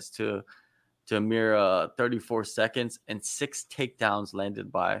 16 minutes to a mere 34 seconds. And 6 takedowns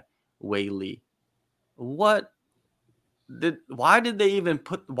landed by Weili. Why did they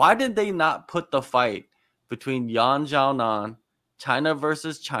not put the fight between Yan Xiaonan, China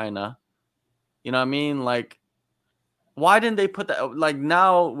versus China? You know what I mean? Like, why didn't they put that? Like,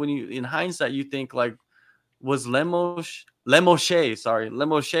 now, when you, in hindsight, you think like was Lemoshay, sorry,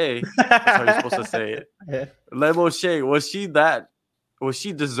 Lemoshay. That's how you're supposed to say it. Lemoshay, was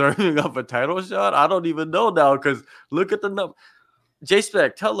she deserving of a title shot? I don't even know now because look at the number.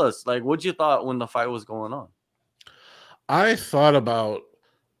 J-Spec, tell us, like, what you thought when the fight was going on. I thought about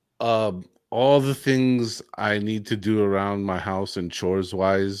all the things I need to do around my house and chores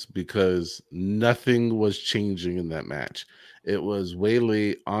wise because nothing was changing in that match. It was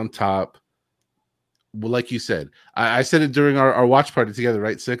Weili on top. Well, like you said, I said it during our watch party together,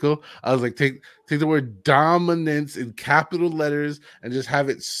 right, Sickle? I was like, take the word dominance in capital letters and just have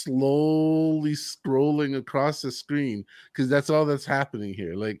it slowly scrolling across the screen because that's all that's happening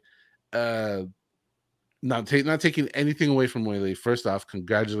here. Like, not taking anything away from Weili. First off,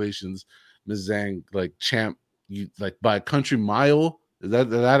 congratulations, Ms. Zhang, like champ. You like by a country mile.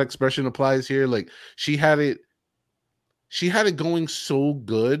 That expression applies here. Like she had it going so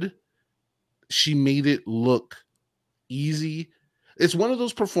good. She made it look easy. It's one of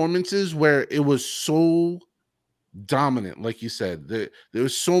those performances where it was so dominant, like you said. There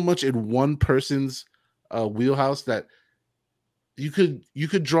was so much in one person's wheelhouse that you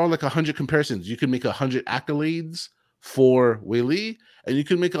could draw like 100 comparisons. You could make 100 accolades for Weili, and you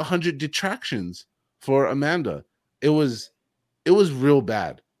could make 100 detractions for Amanda. It was real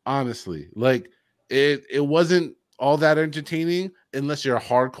bad, honestly. Like it wasn't all that entertaining unless you're a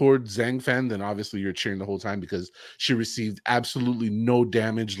hardcore Zhang fan. Then obviously you're cheering the whole time because she received absolutely no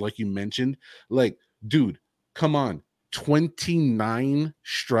damage, like you mentioned. Like, dude, come on, 29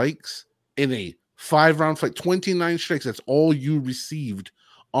 strikes in a 5-round fight, 29 strikes. That's all you received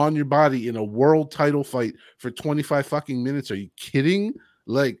on your body in a world title fight for 25 fucking minutes. Are you kidding?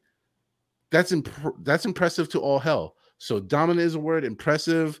 Like, that's impressive to all hell. So dominant is a word,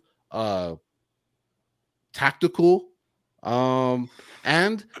 impressive, tactical, and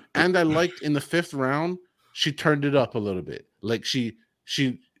I liked in the 5th round she turned it up a little bit. Like she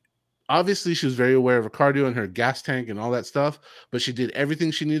obviously she was very aware of her cardio and her gas tank and all that stuff, but she did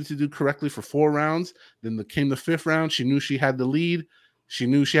everything she needed to do correctly for 4 rounds. Then came the 5th round. She knew she had the lead. She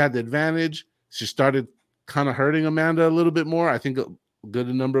knew she had the advantage. She started kind of hurting Amanda a little bit more. I think a good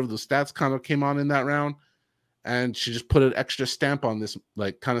number of the stats kind of came on in that round. And she just put an extra stamp on this,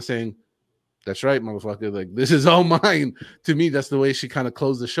 like kind of saying, that's right, motherfucker. Like, this is all mine. To me, that's the way she kind of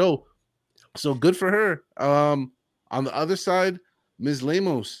closed the show. So good for her. On the other side, Ms.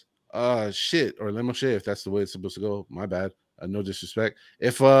 Lemos, shit, or Lemoshay, if that's the way it's supposed to go. My bad. No disrespect.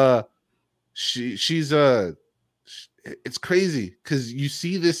 If she's it's crazy because you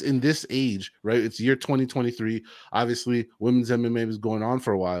see this in this age, right? It's year 2023. Obviously, women's MMA was going on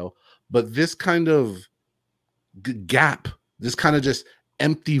for a while, but this kind of gap, this kind of just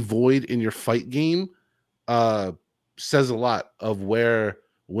empty void in your fight game, says a lot of where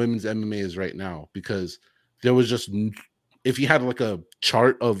women's MMA is right now. Because there was just, if you had like a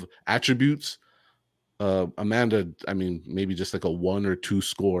chart of attributes, Amanda, I mean, maybe just like a 1 or 2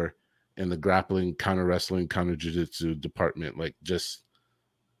 score in the grappling, counter wrestling, counter jiu-jitsu department, like just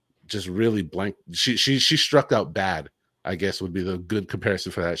really blank. She struck out bad, I guess would be the good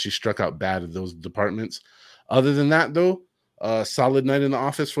comparison for that. She struck out bad in those departments. Other than that, though, solid night in the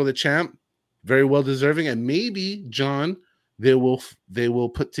office for the champ. Very well deserving. And maybe, John, they will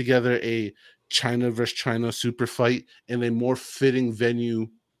put together a China versus China super fight in a more fitting venue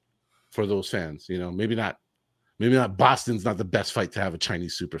for those fans. You know, maybe not Boston's not the best fight to have a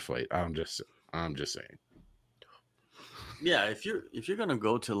Chinese super fight. I'm just saying. Yeah, if you're gonna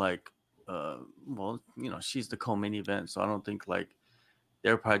go to like well, you know, she's the co-main event, so I don't think like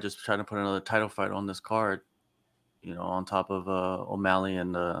they're probably just trying to put another title fight on this card, you know, on top of O'Malley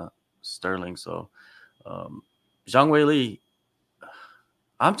and Sterling. So Zhang Weili,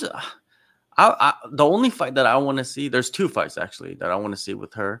 the only fight that I want to see, there's 2 fights actually that I want to see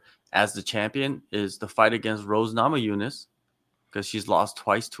with her as the champion, is the fight against Rose Namajunas, because she's lost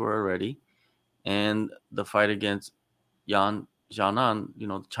twice to her already, and the fight against Yan Jianan, you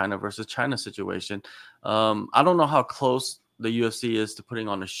know, China versus China situation. I don't know how close the UFC is to putting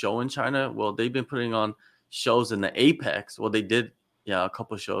on a show in China. Well, they've been putting on shows in the Apex. Well, they did, a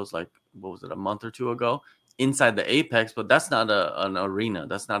couple of shows, like, what was it, a month or 2 ago, inside the Apex, but that's not an arena.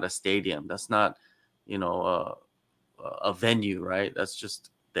 That's not a stadium. That's not, you know, a venue, right? That's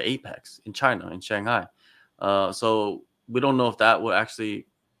just the Apex in China, in Shanghai. So we don't know if that will actually,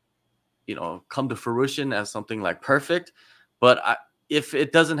 you know, come to fruition as something like perfect. But if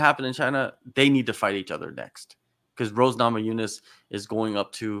it doesn't happen in China, they need to fight each other next, because Rose Namajunas is going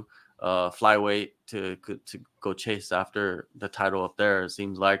up to flyweight to go chase after the title up there, it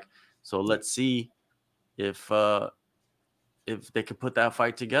seems like. So let's see if if they could put that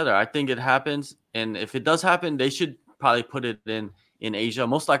fight together. I think it happens, and if it does happen, they should probably put it in Asia.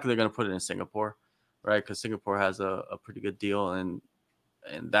 Most likely, they're going to put it in Singapore, right? Because Singapore has a pretty good deal, and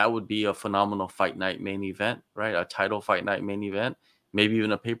that would be a phenomenal fight night main event, right? A title fight night main event, maybe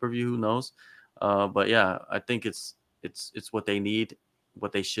even a pay-per-view. Who knows? But yeah, I think it's what they need,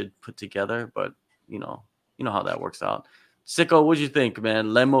 what they should put together. But you know how that works out. Sicko, what'd you think,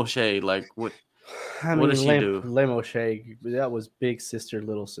 man? Lemos, like what? I What mean, does she do? Lemos, that was big sister,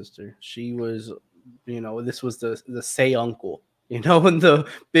 little sister. She was, this was the say uncle. When the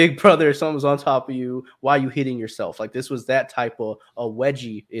big brother or something's on top of you, why you hitting yourself? Like this was that type of a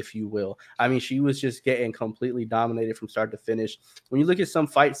wedgie, if you will. I mean, she was just getting completely dominated from start to finish. When you look at some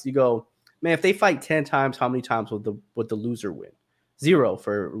fights, you go, man, if they fight 10 times, how many times would the loser win? 0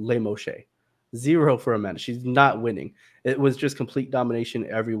 for Lemos. 0 for Amanda. She's not winning. It was just complete domination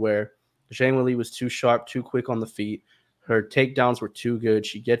everywhere. Zhang Weili was too sharp, too quick on the feet. Her takedowns were too good.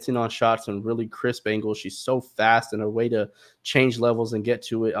 She gets in on shots on really crisp angles. She's so fast, and her way to change levels and get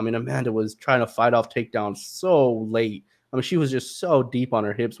to it. I mean, Amanda was trying to fight off takedowns so late. I mean, she was just so deep on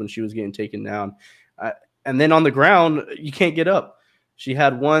her hips when she was getting taken down. And then on the ground, you can't get up. She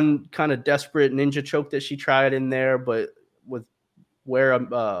had one kind of desperate ninja choke that she tried in there, but with where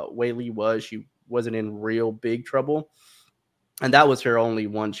Weili was, she wasn't in real big trouble. And that was her only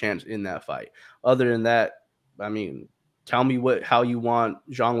one chance in that fight. Other than that, I mean, tell me how you want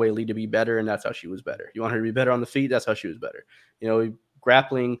Zhang Weili to be better, and that's how she was better. You want her to be better on the feet, that's how she was better.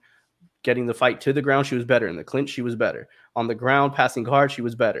 Grappling, getting the fight to the ground, she was better. In the clinch, she was better. On the ground, passing guard, she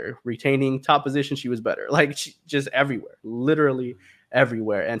was better. Retaining top position, she was better. Like, just everywhere, literally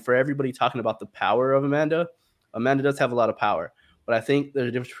everywhere. And for everybody talking about the power of Amanda does have a lot of power. But I think there's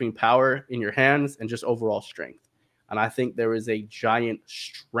a difference between power in your hands and just overall strength. And I think there is a giant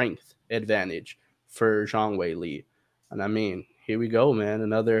strength advantage for Zhang Weili. And I mean, here we go, man.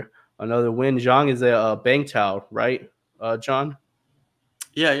 Another win. Zhang is a Bang Tao, right, John?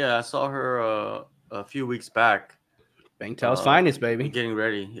 Yeah. I saw her a few weeks back. Bang Tao's finest, baby. Getting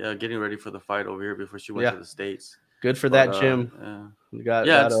ready for the fight over here before she went to the States. Good for that gym.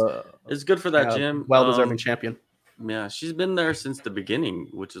 It's good for that gym. Well-deserving champion. Yeah, she's been there since the beginning,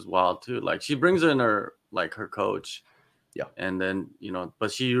 which is wild too. Like she brings in her coach. Yeah. And then,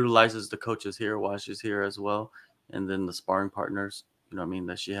 but she utilizes the coaches here while she's here as well. And then the sparring partners,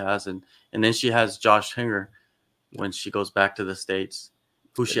 that she has. And then she has Josh Hinger when she goes back to the States,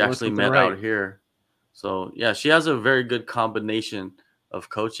 who she actually met out here. So, yeah, she has a very good combination of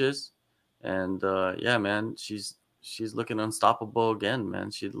coaches. And, yeah, man, she's looking unstoppable again, man.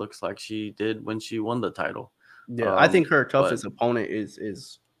 She looks like she did when she won the title. Yeah, I think her toughest opponent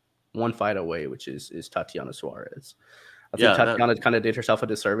is one fight away, which is Tatiana Suarez. I think Tatiana kind of did herself a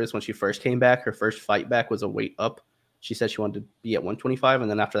disservice when she first came back. Her first fight back was a weight up. She said she wanted to be at 125,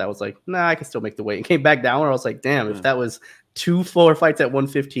 and then after that was like, nah, I can still make the weight, and came back down. Where I was like, damn, if that was 2 full fights at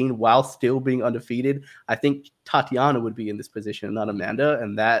 115 while still being undefeated, I think Tatiana would be in this position and not Amanda,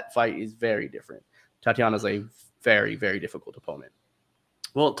 and that fight is very different. Tatiana's a very, very difficult opponent.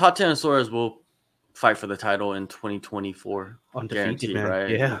 Well, Tatiana Suarez will fight for the title in 2024. Undefeated, man.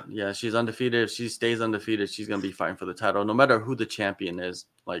 Right? Yeah, she's undefeated. If she stays undefeated, she's gonna be fighting for the title, no matter who the champion is.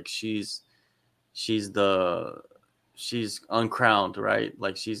 Like she's uncrowned, right?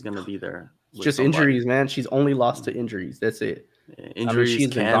 Like she's gonna be there. Just injuries, man. She's only lost to injuries. That's it. Injuries,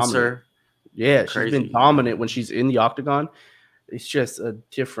 she's cancer. She's been dominant when she's in the octagon. It's just a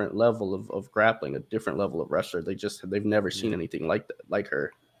different level of grappling, a different level of wrestler. They've never seen anything like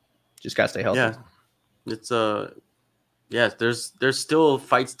her. Just gotta stay healthy. Yeah. It's there's still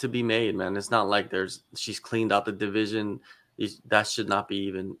fights to be made, man. It's not like she's cleaned out the division. That should not be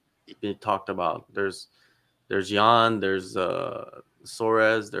even talked about. There's Jan, there's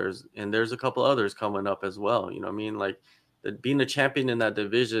Suarez, there's a couple others coming up as well. You know what I mean? Like being a champion in that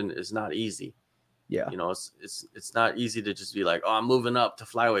division is not easy. Yeah. It's not easy to just be like, oh, I'm moving up to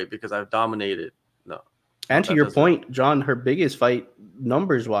flyweight because I've dominated. No. And to your point, John, her biggest fight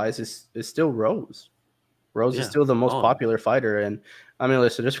numbers wise is still Rose. Rose is still the most popular fighter. And I mean,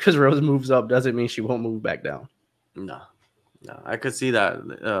 listen, just because Rose moves up doesn't mean she won't move back down. No. I could see that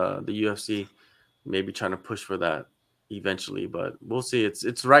the UFC maybe trying to push for that eventually, but we'll see.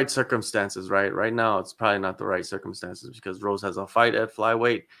 It's right circumstances, right? Right now, it's probably not the right circumstances because Rose has a fight at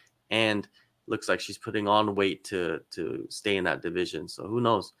flyweight and looks like she's putting on weight to stay in that division. So who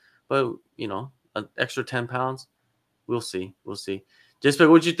knows? But, an extra 10 pounds, we'll see. Just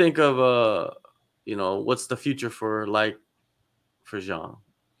what you think of what's the future for Zhang?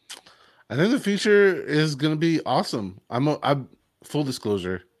 I think the future is going to be awesome. I'm full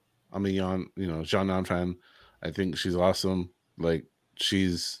disclosure. I'm a Zhang Nan fan. I think she's awesome. Like,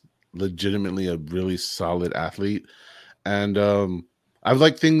 she's legitimately a really solid athlete. And I've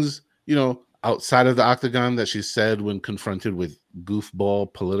liked things, outside of the octagon that she said when confronted with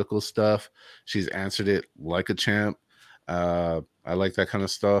goofball political stuff. She's answered it like a champ. I like that kind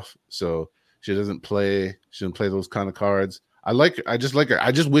of stuff. So she doesn't play those kind of cards. I just like her.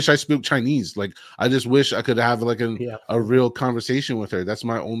 I just wish I spoke Chinese. Like, I just wish I could have like a real conversation with her. That's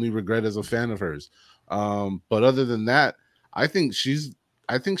my only regret as a fan of hers. But other than that, I think she's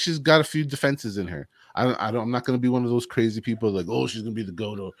got a few defenses in her. I'm not going to be one of those crazy people like, oh, she's going to be the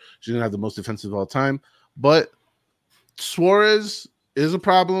GOAT or she's going to have the most defensive of all time. But Suarez is a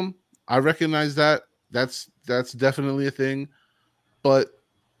problem. I recognize that. That's definitely a thing. But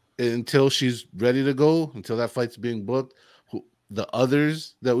until she's ready to go, until that fight's being booked, the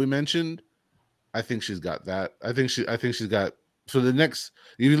others that we mentioned, I think she's got that. I think she's got. So the next,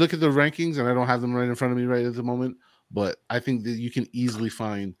 if you look at the rankings, and I don't have them right in front of me right at the moment, but I think that you can easily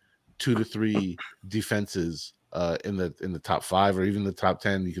find 2 to 3 defenses in the top 5 or even the top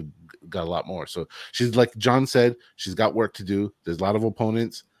 10. You could got a lot more. So she's, like John said, she's got work to do. There's a lot of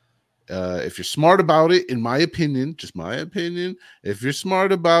opponents. If you're smart about it, in my opinion, just my opinion, if you're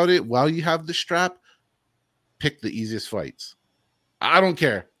smart about it, while you have the strap, pick the easiest fights. I don't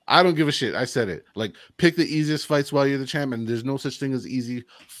care. I don't give a shit. I said it. Like, pick the easiest fights while you're the champ. And there's no such thing as easy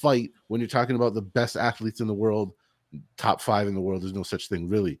fight when you're talking about the best athletes in the world, top 5 in the world. There's no such thing,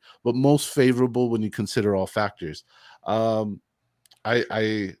 really. But most favorable when you consider all factors. I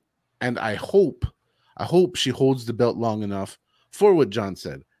hope she holds the belt long enough for what John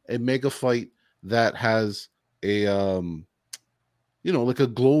said. A mega fight that has a like a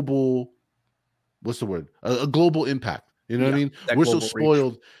global, what's the word? A global impact. You know what I mean? We're so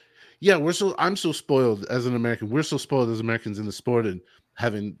spoiled. Reach. Yeah, I'm so spoiled as an American. We're so spoiled as Americans in the sport and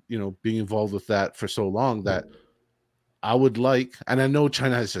having, being involved with that for so long that I would like, and I know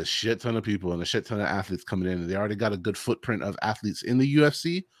China has a shit ton of people and a shit ton of athletes coming in, and they already got a good footprint of athletes in the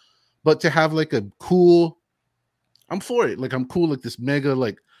UFC, but to have like a cool, I'm for it. Like, I'm cool, like this mega,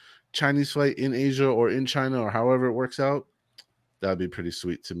 like, Chinese fight in Asia or in China or however it works out. That'd be pretty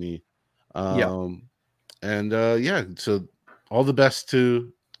sweet to me. And so all the best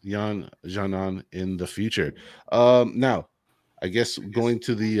to Yan Jianan in the future. Now, I guess going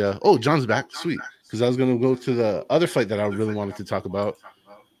to the John's back, sweet, because I was going to go to the other fight that I really wanted to talk about.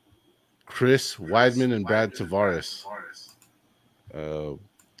 Chris Weidman and Brad Tavares.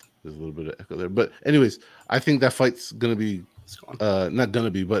 There's a little bit of echo there, but anyways, I think that fight's gonna be not gonna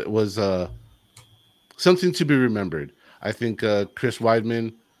be, but it was something to be remembered. I think Chris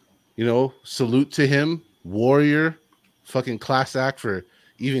Weidman, salute to him, warrior, fucking class act for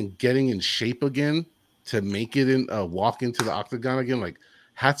even getting in shape again to make it in, walk into the octagon again. Like,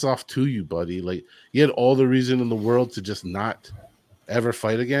 hats off to you, buddy. Like, you had all the reason in the world to just not ever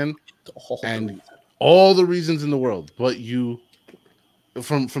fight again, all the reasons in the world, but you.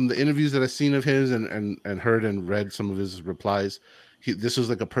 From the interviews that I've seen of his and heard and read some of his replies, this was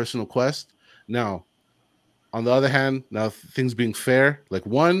like a personal quest. Now, on the other hand, now things being fair, like,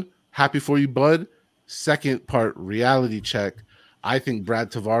 one, happy for you, bud. Second part, reality check. I think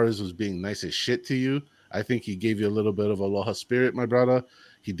Brad Tavares was being nice as shit to you. I think he gave you a little bit of aloha spirit, my brother.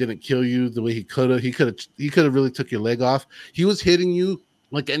 He didn't kill you the way he could have. He could have really took your leg off. He was hitting you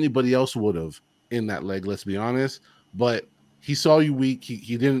like anybody else would have in that leg, let's be honest. But he saw you weak.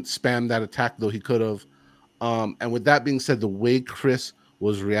 He didn't spam that attack, though he could have. And with that being said, the way Chris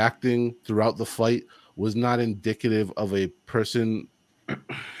was reacting throughout the fight was not indicative of a person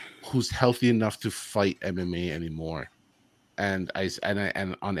who's healthy enough to fight MMA anymore. And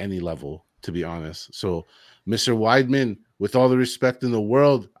on any level, to be honest. So, Mr. Weidman, with all the respect in the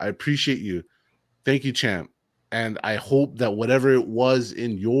world, I appreciate you. Thank you, champ. And I hope that whatever it was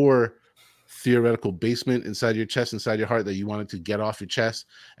in your theoretical basement inside your chest, inside your heart, that you wanted to get off your chest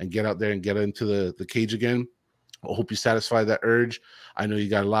and get out there and get into the cage again, I hope you satisfy that urge. I know you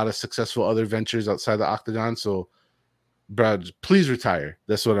got a lot of successful other ventures outside the octagon, so Brad, please retire.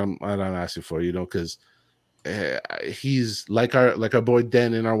 That's what I'm asking for, because he's like our boy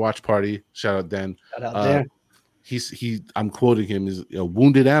Den in our watch party. Shout out Den. I'm quoting him, is a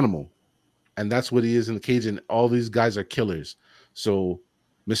wounded animal, and that's what he is in the cage. And all these guys are killers. So,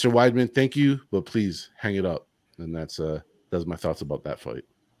 Mr. Weidman, thank you, but please hang it up. And that's my thoughts about that fight.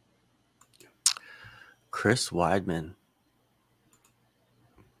 Chris Weidman.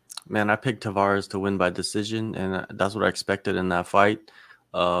 Man, I picked Tavares to win by decision, and that's what I expected in that fight.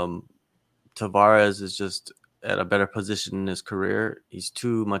 Tavares is just at a better position in his career. He's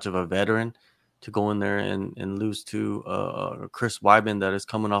too much of a veteran to go in there and lose to Chris Weidman that is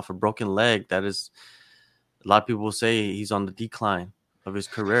coming off a broken leg. That is A lot of people will say he's on the decline of his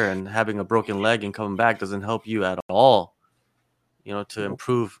career, and having a broken leg and coming back doesn't help you at all, to Nope.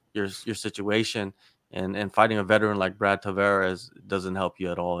 improve your situation. And fighting a veteran like Brad Tavares doesn't help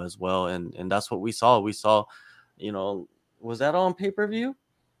you at all as well. And that's what we saw. We saw, was that on pay-per-view?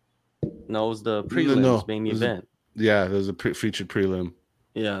 No, it was the No, prelims no. main event. There's a featured prelim.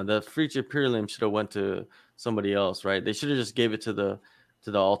 Yeah, the featured prelim should have went to somebody else, right? They should have just gave it to the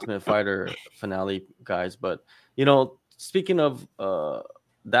Ultimate Fighter finale guys. But speaking of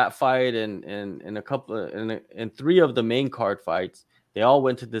that fight and a couple and three of the main card fights, they all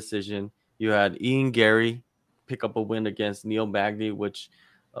went to decision. You had Ian Gary pick up a win against Neil Magny, which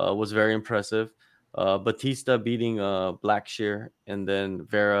was very impressive. Batista beating Blackshear, and then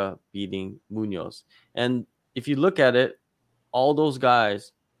Vera beating Munoz. And if you look at it, all those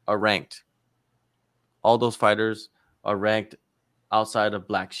guys are ranked. All those fighters are ranked outside of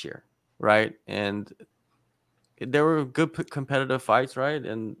Blackshear, right? And there were good competitive fights, right?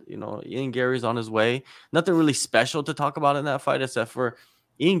 And Ian Gary's on his way. Nothing really special to talk about in that fight, except for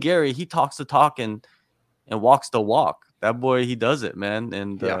Ian Gary. He talks the talk and walks the walk. That boy, he does it, man.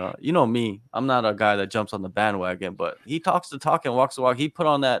 And Yeah. me, I'm not a guy that jumps on the bandwagon, but he talks the talk and walks the walk. He put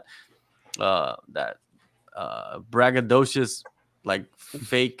on that braggadocious, like,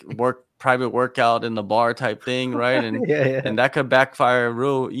 fake private workout in the bar type thing, right? And Yeah. and that could backfire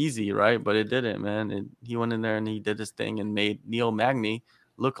real easy, right? But it didn't, man. And he went in there and he did his thing and made Neil Magny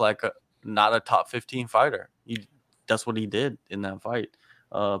look like not a top 15 fighter. That's what he did in that fight.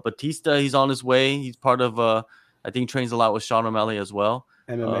 Batista, he's on his way. He's part of I think trains a lot with Sean O'Malley as well.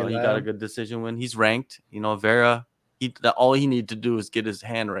 MMA He got a Lab. good decision win. He's ranked. Vera, all he needed to do is get his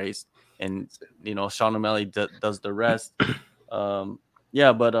hand raised, and Sean O'Malley does the rest. So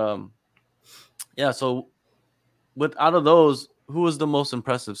out of those, who was the most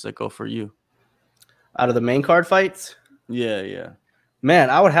impressive, Sicko, for you? Out of the main card fights? Yeah. Man,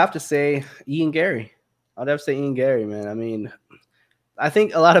 I would have to say Ian Gary. I'd have to say Ian Gary, man. I mean, I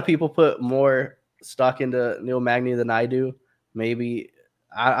think a lot of people put more stock into Neil Magny than I do. Maybe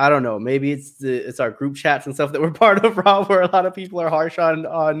I don't know. Maybe it's our group chats and stuff that we're part of, Rob, where a lot of people are harsh on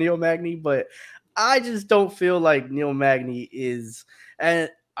Neil Magny, but I just don't feel like Neil Magny is. And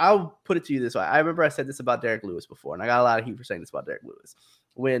I'll put it to you this way. I remember I said this about Derek Lewis before, and I got a lot of heat for saying this about Derek Lewis.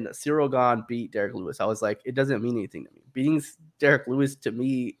 When Cyril Gahn beat Derek Lewis, I was like, it doesn't mean anything to me. Beating Derek Lewis to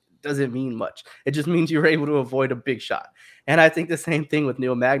me doesn't mean much. It just means you were able to avoid a big shot. And I think the same thing with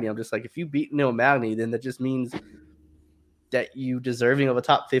Neil Magny. I'm just like, if you beat Neil Magny, then that just means that you deserving of a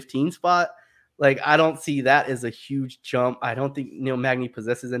top 15 spot. Like, I don't see that as a huge jump. I don't think Neil Magny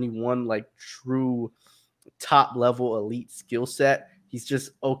possesses any one like true top level elite skill set. He's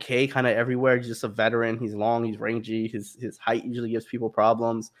just okay kind of everywhere. He's just a veteran. He's long, he's rangy. His height usually gives people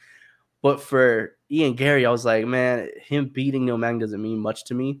problems. But for Ian Gary, I was like, man, him beating Neil Magny doesn't mean much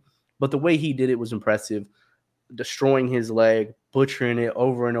to me. But the way he did it was impressive. Destroying his leg, butchering it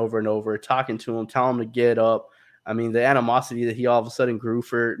over and over and over, talking to him, telling him to get up. I mean, the animosity that he all of a sudden grew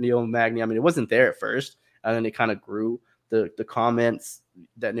for Neil Magny, I mean, it wasn't there at first, and then it kind of grew. The comments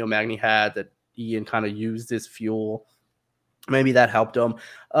that Neil Magny had that Ian kind of used as fuel, maybe that helped him.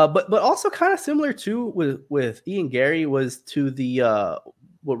 But also kind of similar too with Ian Gary was to the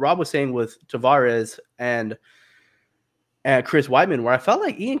what Rob was saying with Tavares and Chris Weidman, where I felt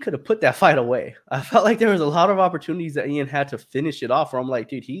like Ian could have put that fight away. I felt like there was a lot of opportunities that Ian had to finish it off, where I'm like,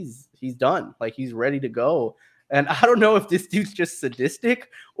 dude, he's done. Like, he's ready to go. And I don't know if this dude's just sadistic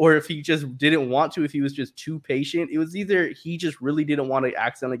or if he just didn't want to, if he was just too patient. It was either he just really didn't want to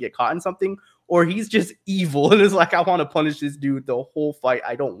accidentally get caught in something, or he's just evil and is like, I want to punish this dude the whole fight.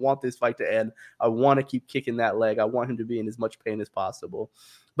 I don't want this fight to end. I want to keep kicking that leg. I want him to be in as much pain as possible.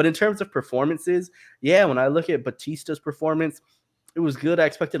 But in terms of performances, yeah, when I look at Batista's performance, it was good. I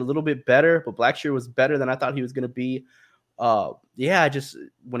expected a little bit better, but Blackshear was better than I thought he was going to be. Just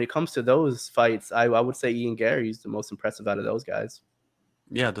when it comes to those fights, I would say Ian Gary's the most impressive out of those guys.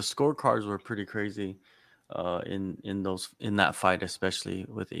 Yeah, the scorecards were pretty crazy in that fight, especially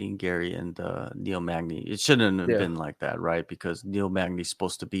with Ian Gary and Neil Magny. It shouldn't have been like that, right? Because Neil Magny's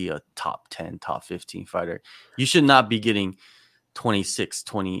supposed to be a top 10, top 15 fighter. You should not be getting 26,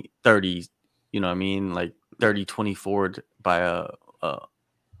 20, 30, you know what I mean? Like 30, 24 by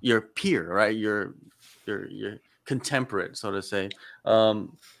your peer, right? Your contemporary, so to say.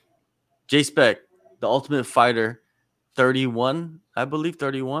 J-Spec, the Ultimate Fighter, 31, I believe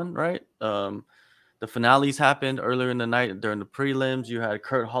 31, right? The finales happened earlier in the night during the prelims. You had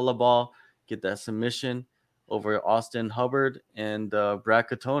Kurt Hollaball get that submission over Austin Hubbard, and Brad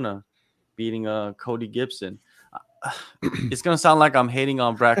Katona beating Cody Gibson. it's gonna sound like I'm hating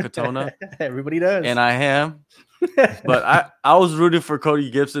on Brad Katona, Everybody does. and I am. But I was rooting for Cody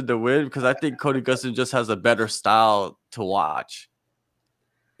Gibson to win because I think Cody Gibson just has a better style to watch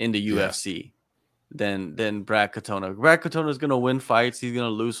in the UFC than Brad Katona. Brad Katona is gonna win fights. He's gonna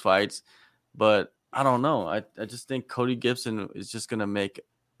lose fights, but I don't know. I just think Cody Gibson is just gonna make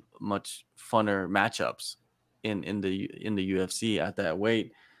much funner matchups in the UFC at that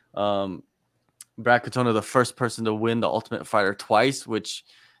weight. Brad Katona, the first person to win the Ultimate Fighter twice, which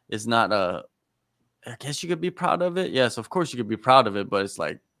is not a. I guess you could be proud of it. Yes, of course you could be proud of it, but it's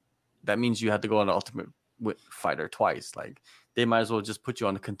like that means you have to go on the Ultimate Fighter twice. Like they might as well just put you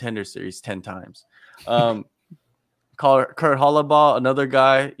on the Contender Series 10 times. Kurt Hollabaugh, another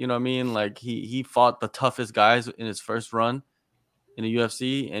guy, you know what I mean? Like he fought the toughest guys in his first run in the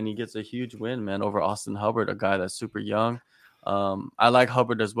UFC, and he gets a huge win, man, over Austin Hubbard, a guy that's super young. I like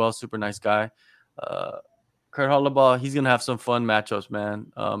Hubbard as well, super nice guy. Kurt Hollabaugh, he's gonna have some fun matchups,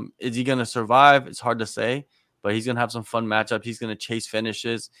 man. Is he gonna survive? It's hard to say, but he's gonna have some fun matchups. He's gonna chase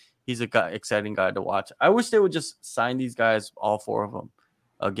finishes. He's a exciting guy to watch. I wish they would just sign these guys, all four of them,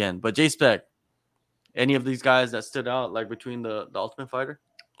 again. But J-Spec, any of these guys that stood out, like between the Ultimate Fighter?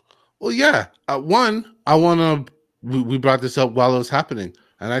 Well, yeah. One, I want to. We brought this up while it was happening,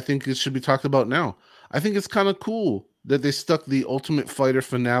 and I think it should be talked about now. I think it's kind of cool that they stuck the Ultimate Fighter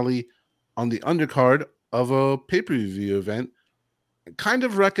finale on the undercard of a pay-per-view event, kind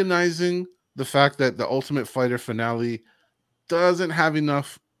of recognizing the fact that the Ultimate Fighter finale doesn't have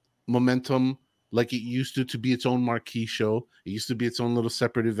enough momentum like it used to be its own marquee show. It used to be its own little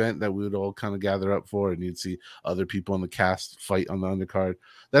separate event that we would all kind of gather up for, and you'd see other people on the cast fight on the undercard.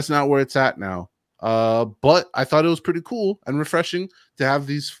 That's not where it's at now. But I thought it was pretty cool and refreshing to have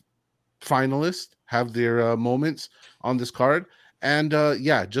these finalists have their moments on this card. And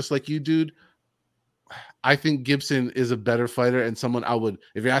yeah, just like you, dude, I think Gibson is a better fighter and someone I would,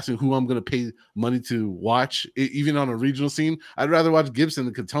 if you're asking who I'm going to pay money to watch, even on a regional scene, I'd rather watch Gibson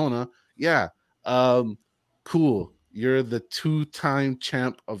than Katona. Yeah. Cool. You're the 2-time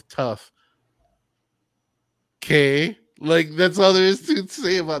champ of tough. Okay. Like, that's all there is to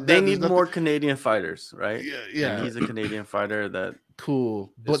say about that. They need more Canadian fighters, right? Yeah. And he's a Canadian fighter that.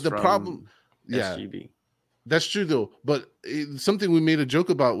 Cool. But the problem. Yeah. SGB. That's true, though. But something we made a joke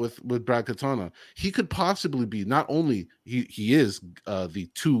about with Brad Katana, he could possibly be, not only he is the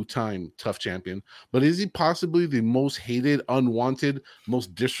 2-time tough champion, but is he possibly the most hated, unwanted,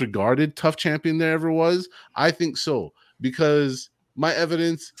 most disregarded tough champion there ever was? I think so, because my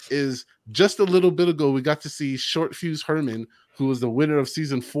evidence is just a little bit ago, we got to see Short Fuse Herman, who was the winner of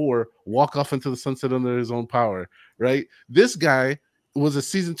season 4, walk off into the sunset under his own power, right? This guy was a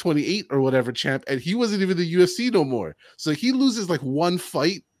season 28 or whatever champ, and he wasn't even the UFC no more. So he loses like one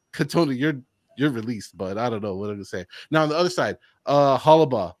fight. Katona, you're released, but I don't know what I'm gonna say. Now on the other side,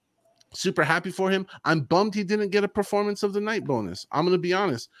 Hollabaugh, super happy for him. I'm bummed he didn't get a performance of the night bonus. I'm gonna be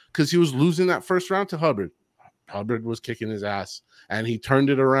honest, because he was losing that first round to Hubbard. Hubbard was kicking his ass, and he turned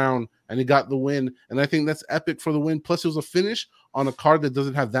it around and he got the win. And I think that's epic for the win. Plus, it was a finish on a card that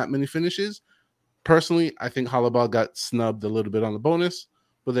doesn't have that many finishes. Personally, I think Hollabaugh got snubbed a little bit on the bonus,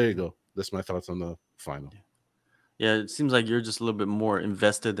 but there you go. That's my thoughts on the final. Yeah, it seems like you're just a little bit more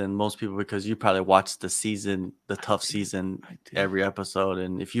invested than most people because you probably watch the season, the tough season, every episode.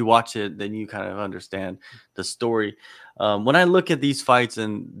 And if you watch it, then you kind of understand the story. When I look at these fights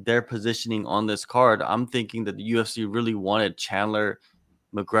and their positioning on this card, I'm thinking that the UFC really wanted Chandler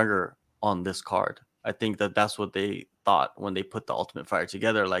McGregor on this card. I think that that's what they thought when they put the Ultimate Fighter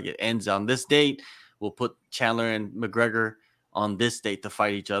together. Like, it ends on this date. We'll put Chandler and McGregor on this date to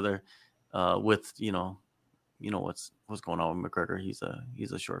fight each other with, you know what's going on with McGregor.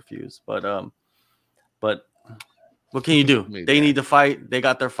 He's a short fuse. But what can you do? They need to fight. They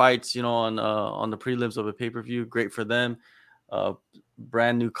got their fights, on the prelims of a pay-per-view. Great for them.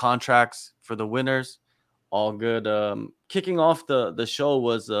 Brand new contracts for the winners. All good. Kicking off the show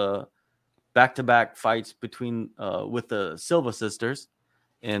was back-to-back fights between with the Silva sisters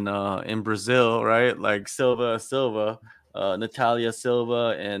in Brazil, right? Like Silva, Natalia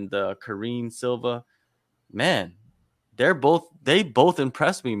Silva and Karine Silva. Man, they both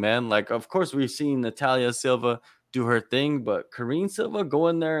impressed me, man. Like, of course, we've seen Natalia Silva do her thing, but Karine Silva go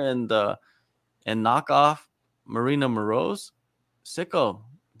in there and knock off Marina Moroz. Sicko,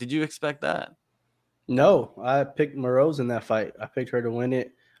 did you expect that? No, I picked Moroz in that fight. I picked her to win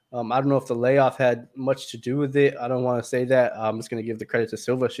it. I don't know if the layoff had much to do with it. I don't want to say that. I'm just going to give the credit to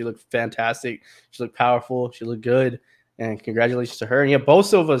Silva. She looked fantastic. She looked powerful. She looked good. And congratulations to her. And yeah, both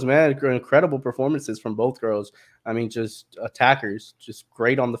Silvas, man, incredible performances from both girls. I mean, just attackers, just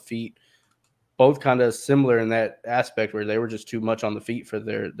great on the feet. both kind of similar in that aspect where they were just too much on the feet for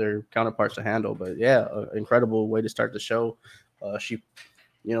their counterparts to handle. But yeah, incredible way to start the show.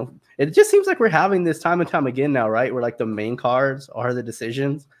 It just seems like we're having this time and time again now, right? Where like the main cards are the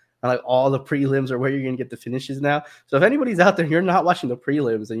decisions, and like all the prelims are where you're gonna get the finishes now. So if anybody's out there, you're not watching the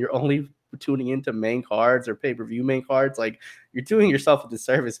prelims and you're only tuning into main cards or pay-per-view main cards, like you're doing yourself a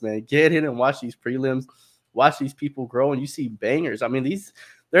disservice, man. Get in and watch these prelims, watch these people grow, and you see bangers. I mean,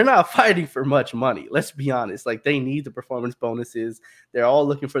 they're not fighting for much money. Let's be honest. Like they need the performance bonuses. They're all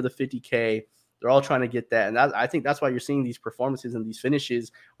looking for the 50K. They're all trying to get that. And I think that's why you're seeing these performances and these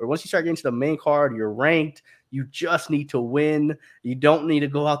finishes where once you start getting to the main card, you're ranked. You just need to win. You don't need to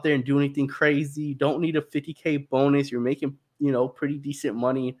go out there and do anything crazy. You don't need a 50K bonus. You're making, pretty decent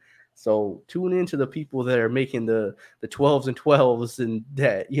money. So tune into the people that are making the 12s and 12s and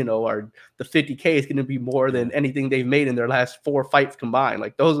that, are the 50K is going to be more than anything they've made in their last 4 fights combined.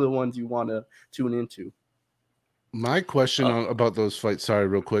 Like those are the ones you want to tune into. My question about those fights, sorry,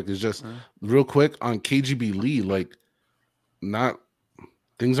 real quick, is just real quick on KGB Lee. Like,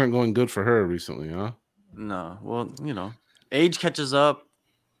 things aren't going good for her recently, huh? No, well, age catches up.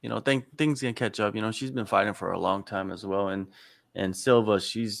 Things can catch up. She's been fighting for a long time as well, and Silva,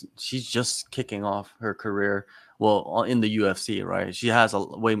 she's just kicking off her career. Well, in the UFC, right? She has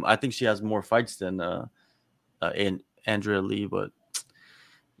I think she has more fights than in Andrea Lee, but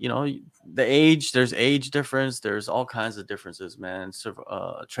there's age difference. There's all kinds of differences, man.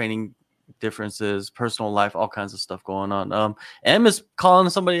 Training differences, personal life, all kinds of stuff going on. M is calling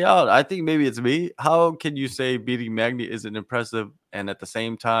somebody out. I think maybe it's me. How can you say beating Magny isn't impressive and at the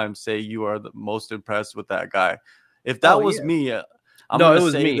same time say you are the most impressed with that guy? If that was me, I'm going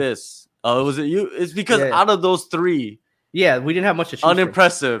to say this. Oh, was it you? It's because out of those 3, yeah, we didn't have much to choose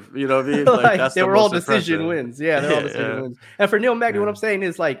unimpressive. From. You know what I mean? Like that's they were all decision wins. Yeah, they're all decision wins. And for Neil Magny, what I'm saying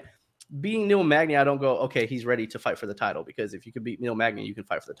is like being Neil Magny, I don't go, okay, he's ready to fight for the title, because if you can beat Neil Magny, you can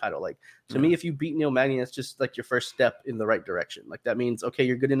fight for the title. Like to me, if you beat Neil Magny, that's just like your first step in the right direction. Like that means, okay,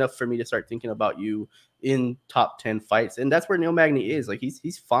 you're good enough for me to start thinking about you in top 10 fights. And that's where Neil Magny is. Like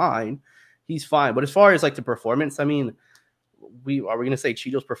he's fine. He's fine. But as far as like the performance, I mean, are we going to say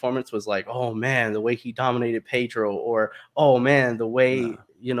Cheeto's performance was like, oh man, the way he dominated Pedro, or oh man, the way,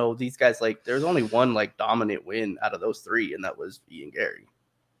 these guys, like there's only one like dominant win out of those 3, and that was Ian Gary.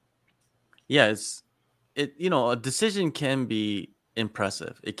 Yeah, a decision can be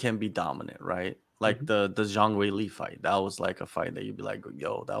impressive. It can be dominant, right? Like the Zhang Weili fight. That was like a fight that you'd be like,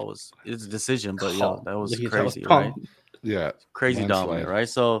 yo, it's a decision, but that was crazy, right? Yeah. Crazy dominant, right?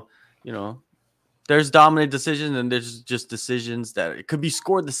 So, there's dominant decisions and there's just decisions that it could be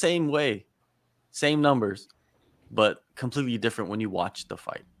scored the same way, same numbers, but completely different when you watch the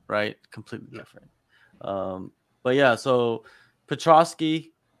fight, right? Completely different. But yeah, so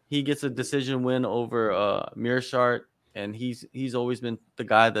Petrosky, he gets a decision win over Mearshart, and he's always been the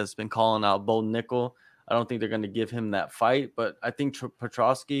guy that's been calling out Bo Nickel. I don't think they're going to give him that fight, but I think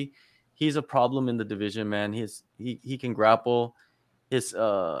Petrosky, he's a problem in the division, man. He can grapple. His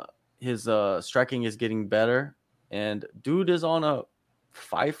striking is getting better, and dude is on a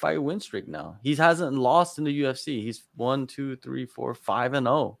 5-fight win streak now. He hasn't lost in the UFC. He's 1, 2, 3, 4,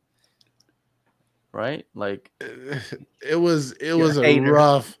 5-0. Right? Like it was a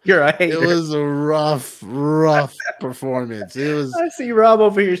rough. You're a hater. It was a rough performance. It was. I see Rob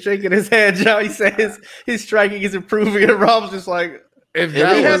over here shaking his head. Johnny says his striking is improving, and Rob's just like, if he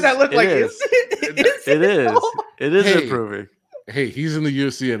has that look, it like is. It is improving. Hey, he's in the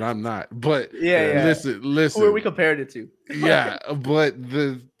UFC and I'm not. But listen. Who are we compared it to? Yeah, but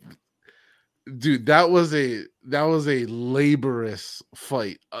that was a laborious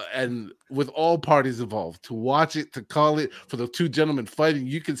fight, and with all parties involved, to watch it, to call it, for the 2 gentlemen fighting,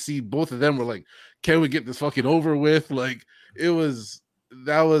 you can see both of them were like, can we get this fucking over with? Like that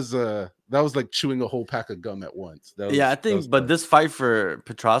was like chewing a whole pack of gum at once. I think, but this fight for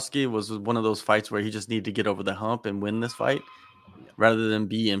Petrosky was one of those fights where he just needed to get over the hump and win this fight rather than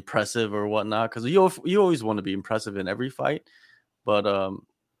be impressive or whatnot, because you always want to be impressive in every fight, but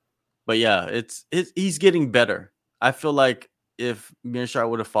yeah, he's getting better. I feel like if Mearshart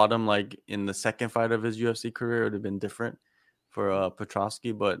would have fought him like in the second fight of his UFC career, it would have been different for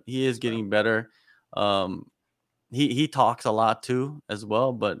Petrosky. But he is getting better. He talks a lot too as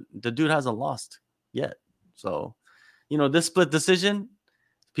well, but the dude hasn't lost yet. So, this split decision,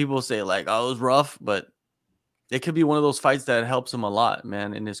 people say like, oh, it was rough, but it could be one of those fights that helps him a lot,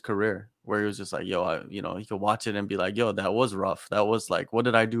 man, in his career, where he was just like, yo, he could watch it and be like, yo, that was rough. That was like, what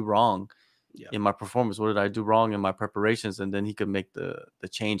did I do wrong in my performance? What did I do wrong in my preparations? And then he could make the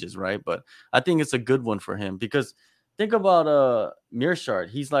changes, right? But I think it's a good one for him, because think about Mearshart.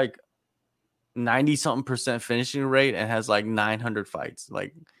 He's like 90-something% finishing rate and has like 900 fights.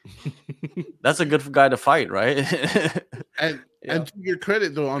 Like, that's a good guy to fight, right? And to your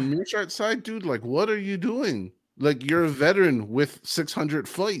credit though, on Meerschaert's side, dude, like, what are you doing? Like, you're a veteran with 600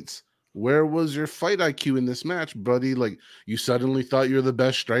 fights. Where was your fight IQ in this match, buddy? Like, you suddenly thought you're the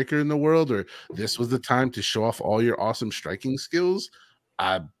best striker in the world, or this was the time to show off all your awesome striking skills?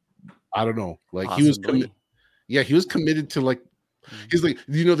 I don't know. Like, Possibly. he was committed to, like, he's like,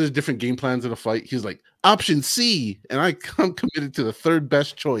 there's different game plans in a fight. He's like, option C, and I'm committed to the third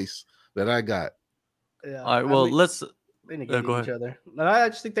best choice that I got. Yeah. All right, well, they negated go each ahead. other. No, I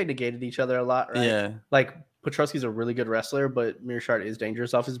just think they negated each other a lot, right? Yeah. Like, Petrosky's a really good wrestler, but Meerschaert is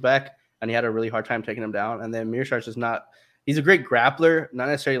dangerous off his back, and he had a really hard time taking him down. And then Meerschaert's just not. He's a great grappler, not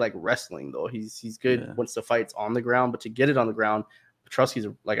necessarily like wrestling though. He's good once the fight's on the ground, but to get it on the ground, Petrosky's,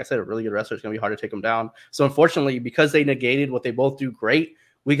 like I said, a really good wrestler. It's gonna be hard to take him down. So unfortunately, because they negated what they both do great,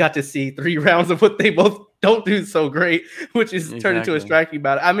 we got to see 3 rounds of what they both don't do so great, which is turned into a striking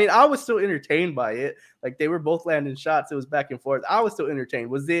battle. I mean, I was still entertained by it. Like, they were both landing shots. It was back and forth. I was still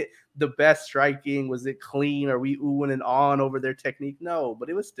entertained. Was it the best striking? Was it clean? Are we oohing and on over their technique? No, but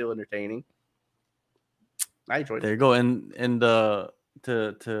it was still entertaining. I enjoyed it. There you go. And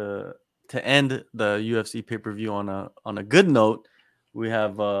to end the UFC pay-per-view on a good note, we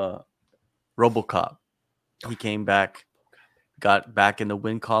have RoboCop. He came back, got back in the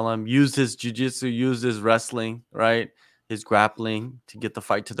win column, used his jiu-jitsu, used his wrestling, right? His grappling to get the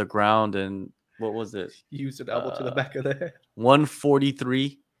fight to the ground. And what was it? Used an elbow to the back of the head.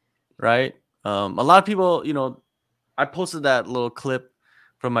 143, right? A lot of people, I posted that little clip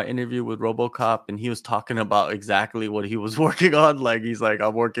from my interview with RoboCop, and he was talking about exactly what he was working on. Like, he's like,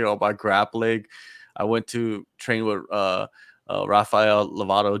 I'm working on my grappling. I went to train with Rafael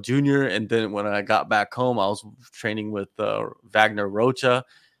Lovato Jr. And then when I got back home, I was training with Wagner Rocha.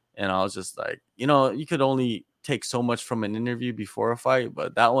 And I was just like, you could only take so much from an interview before a fight.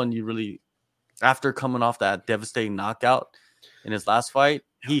 But that one, you really, after coming off that devastating knockout in his last fight,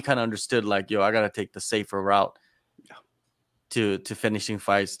 he kind of understood, like, I got to take the safer route to finishing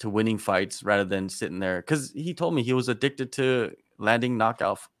fights, to winning fights, rather than sitting there. Because he told me he was addicted to landing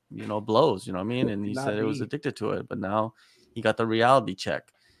knockout, blows, you know what I mean? And he said it was addicted to it. But now he got the reality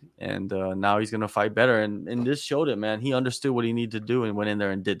check, and now he's gonna fight better. And this showed it, man. He understood what he needed to do and went in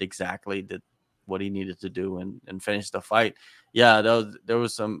there and did what he needed to do and finished the fight. Yeah, there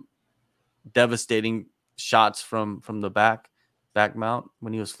was some devastating shots from the back mount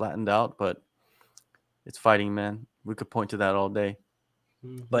when he was flattened out, but it's fighting, man. We could point to that all day.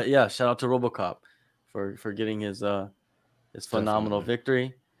 Mm-hmm. But yeah, shout out to RoboCop for getting his phenomenal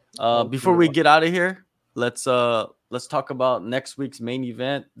victory. Before we get out of here, let's talk about next week's main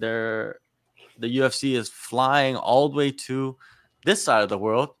event. The UFC is flying all the way to this side of the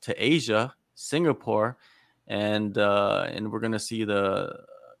world, to Asia, Singapore, and we're gonna see the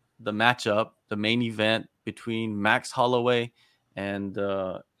matchup, the main event between Max Holloway and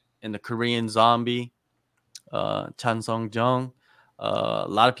the Korean Zombie, Chan Sung Jung. Not a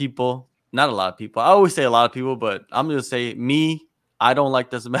lot of people. I always say a lot of people, but I'm gonna say me. I don't like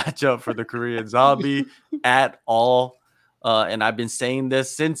this matchup for the Korean Zombie at all. And I've been saying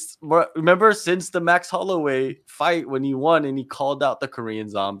this since the Max Holloway fight, when he won and he called out the Korean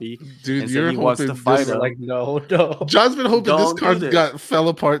Zombie. Dude, and said he wants to fight him. Like, no. John's been hoping this card fell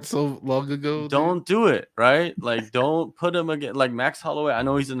apart so long ago. Don't do it, right? Like, don't put him again. Like, Max Holloway, I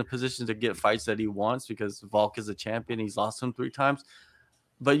know he's in a position to get fights that he wants because Volk is a champion. He's lost him 3 times.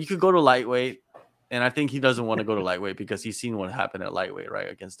 But you could go to lightweight. And I think he doesn't want to go to lightweight because he's seen what happened at lightweight,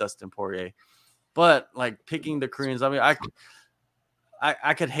 right, against Dustin Poirier. But, like, picking the Koreans, I mean,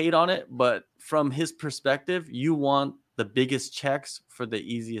 I could hate on it, but from his perspective, you want the biggest checks for the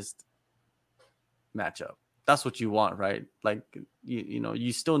easiest matchup. That's what you want, right? Like,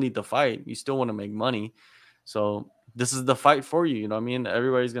 you still need the fight. You still want to make money. So this is the fight for you. You know what I mean?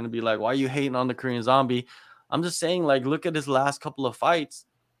 Everybody's going to be like, why are you hating on the Korean Zombie? I'm just saying, like, look at his last couple of fights.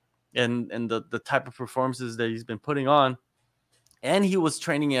 And the type of performances that he's been putting on. And he was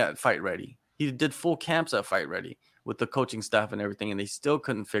training at Fight Ready. He did full camps at Fight Ready with the coaching staff and everything, and they still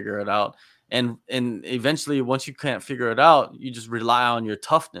couldn't figure it out. And eventually, once you can't figure it out, you just rely on your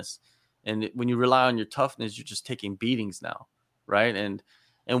toughness. And when you rely on your toughness, you're just taking beatings now, right? And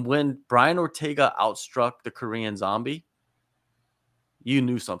when Brian Ortega outstruck the Korean Zombie, you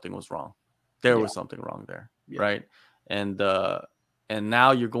knew something was wrong. There was something wrong there, right? And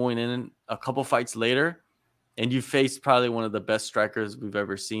now you're going in a couple fights later, and you faced probably one of the best strikers we've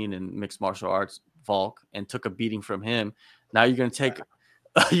ever seen in mixed martial arts, Volk, and took a beating from him. Now you're going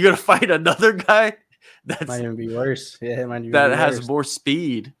to fight another guy might even be worse. Yeah, it might even that be has worse. more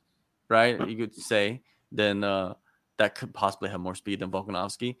speed, right? You could say, then that could possibly have more speed than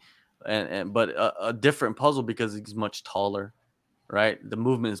Volkanovski, but a different puzzle because he's much taller, right? The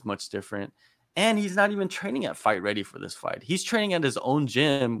movement is much different, and he's not even training at Fight Ready for this fight. He's training at his own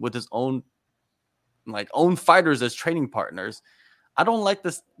gym with his own fighters as training partners. I don't like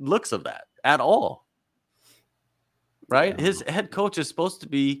the looks of that at all. Right? Yeah. His head coach is supposed to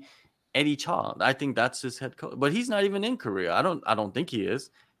be Eddie Cha. I think that's his head coach, but he's not even in Korea. I don't think he is.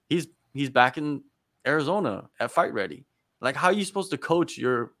 He's back in Arizona at Fight Ready. Like, how are you supposed to coach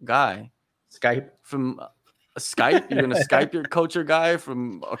your guy Skype from Skype? You're gonna Skype your coach your guy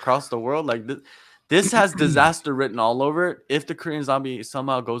from across the world? Like this has disaster written all over it. If the Korean Zombie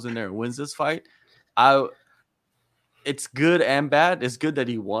somehow goes in there and wins this fight, it's good and bad. It's good that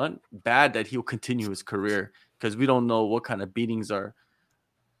he won. Bad that he'll continue his career because we don't know what kind of beatings are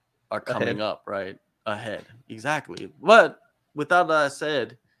coming up right ahead. Exactly. But without that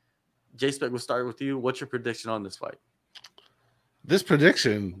said, J-Spec, we'll start with you. What's your prediction on this fight? The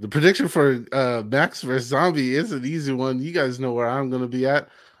prediction for Max versus Zombie is an easy one. You guys know where I'm going to be at.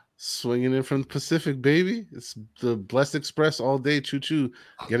 Swinging in from the Pacific, baby. It's the Blessed Express all day. Choo choo.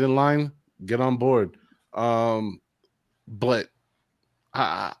 Get in line. Get on board. But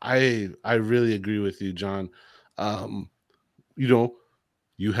I really agree with you, John. You know,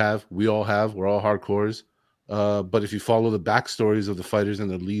 we all have, we're all hardcores. But if you follow the backstories of the fighters and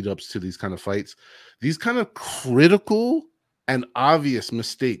the lead ups to these kind of fights, these kind of critical and obvious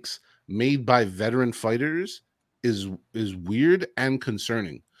mistakes made by veteran fighters is weird and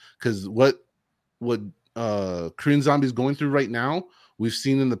concerning. Because what Korean Zombie is going through right now, we've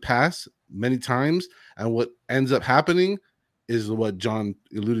seen in the past many times, and what ends up happening is what John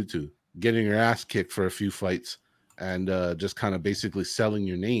alluded to, getting your ass kicked for a few fights and just kind of basically selling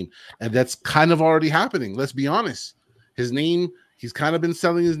your name. And that's kind of already happening. Let's be honest. He's kind of been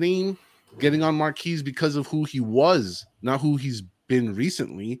selling his name, getting on marquees because of who he was, not who he's been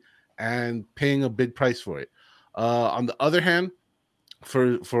recently, and paying a big price for it. On the other hand,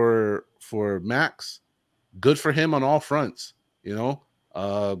 for Max, good for him on all fronts, you know,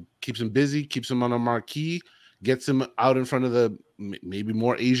 keeps him busy, keeps him on a marquee, gets him out in front of the maybe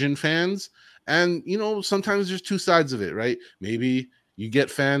more Asian fans. And, you know, sometimes there's two sides of it, right? Maybe you get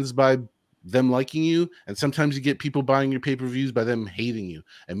fans by them liking you, and sometimes you get people buying your pay-per-views by them hating you.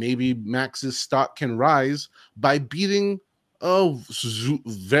 And maybe Max's stock can rise by beating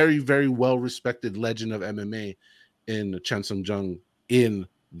very, very well-respected legend of MMA in Chan Sung-jung in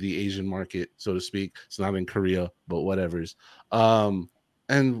the Asian market, so to speak. It's not in Korea, but whatever's. And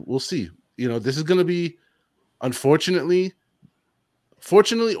we'll see. You know, this is going to be, fortunately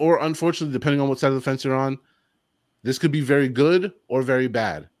or unfortunately, depending on what side of the fence you're on, this could be very good or very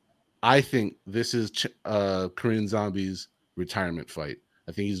bad. I think this is Korean Zombie's retirement fight.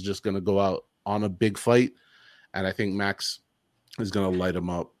 I think he's just going to go out on a big fight, and I think Max is going to light him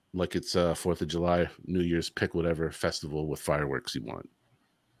up like it's 4th of July, New Year's, pick whatever festival with fireworks you want.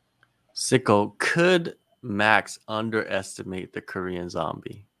 Sicko, could Max underestimate the Korean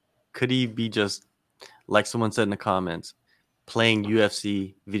Zombie? Could he be just, like someone said in the comments, playing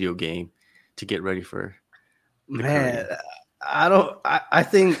UFC video game to get ready for the man? Korean? I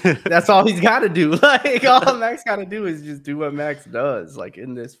think that's all he's got to do. Like, all Max got to do is just do what Max does. Like,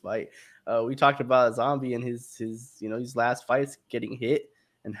 in this fight, we talked about Zombie and his his last fights getting hit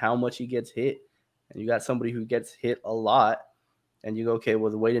and how much he gets hit. And you got somebody who gets hit a lot, and you go, okay,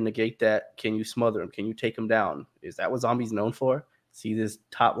 well, the way to negate that, can you smother him? Can you take him down? Is that what Zombie's known for? See this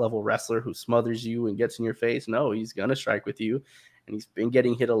top level wrestler who smothers you and gets in your face? No, he's gonna strike with you, and he's been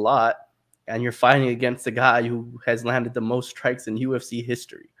getting hit a lot. And you're fighting against a guy who has landed the most strikes in UFC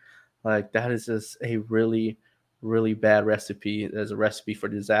history. Like, that is just a really, really bad recipe. There's a recipe for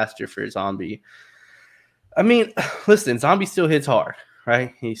disaster for Zombie. I mean, listen, Zombie still hits hard,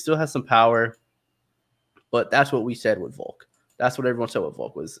 right? He still has some power, but that's what we said with Volk. That's what everyone said with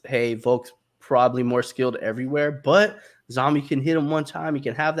Volk was, hey, Volk's probably more skilled everywhere, but Zombie can hit him one time. He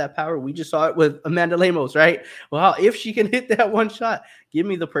can have that power. We just saw it with Amanda Lemos, right? Well, if she can hit that one shot, give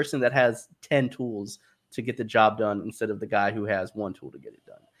me the person that has 10 tools to get the job done instead of the guy who has one tool to get it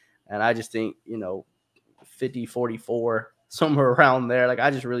done. And I just think, 50, 44, somewhere around there. Like,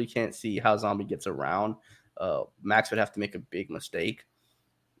 I just really can't see how Zombie gets around. Max would have to make a big mistake,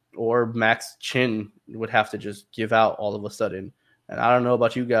 or Max chin would have to just give out all of a sudden. And I don't know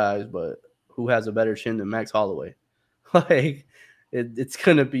about you guys, but who has a better chin than Max Holloway? Like, it's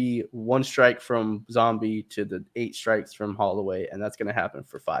going to be one strike from Zombie to the 8 strikes from Holloway, and that's going to happen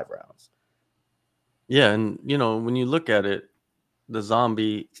for 5 rounds. Yeah, and when you look at it, the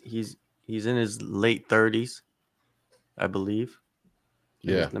Zombie, he's in his late 30s, I believe.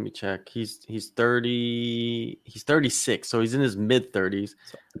 Yeah. Let me check. He's 30. He's 36, so he's in his mid 30s.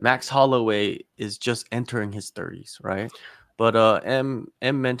 Max Holloway is just entering his 30s, right? But M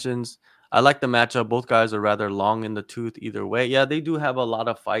mentions I like the matchup. Both guys are rather long in the tooth either way. Yeah, they do have a lot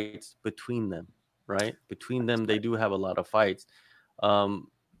of fights between them, right? Between them, they do have a lot of fights. Um,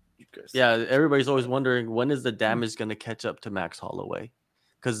 yeah, everybody's always wondering when is the damage going to catch up to Max Holloway?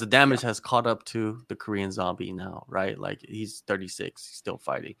 Because the damage has caught up to the Korean Zombie now, right? Like he's 36, he's still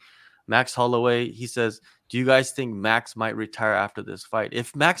fighting. Max Holloway, he says, do you guys think Max might retire after this fight?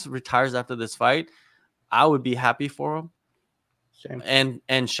 If Max retires after this fight, I would be happy for him. Same.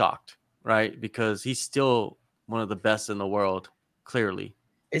 And shocked, right? Because he's still one of the best in the world, clearly.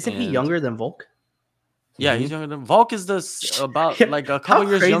 Isn't he younger than Volk? Yeah, he's younger than Volk. Is about like a couple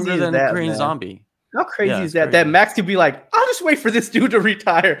years younger than Korean Zombie. How crazy is that? Crazy. That Max could be like, I'll just wait for this dude to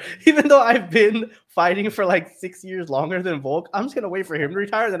retire, even though I've been fighting for like 6 years longer than Volk. I'm just gonna wait for him to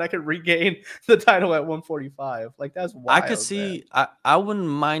retire, then I can regain the title at 145. Like that's wild. I could see. I wouldn't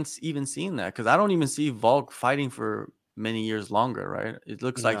mind even seeing that because I don't even see Volk fighting for many years longer. Right? It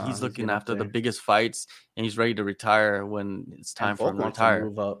looks like he's looking after the biggest fights and he's ready to retire when it's time for him to retire.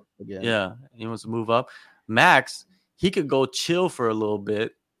 Move up again. Yeah, he wants to move up. Max, he could go chill for a little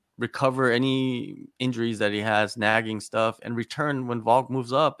bit, recover any injuries that he has, nagging stuff, and return when Volk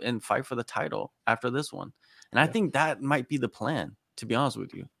moves up and fight for the title after this one. And I think that might be the plan, to be honest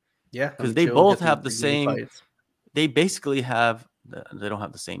with you. Yeah, because they both have the same. Fights. They basically have. They don't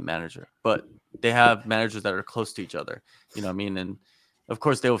have the same manager, but they have managers that are close to each other. You know what I mean? And of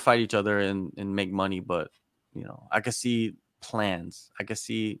course, they will fight each other and make money. But you know, I can see plans. I can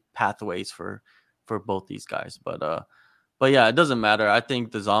see pathways for both these guys. But yeah, it doesn't matter. I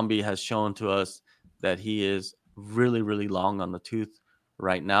think the Zombie has shown to us that he is really, really long on the tooth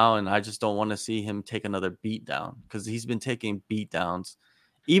right now. And I just don't want to see him take another beat down because he's been taking beat downs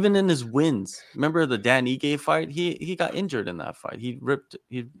even in his wins. Remember the Dan Ige fight? He got injured in that fight. He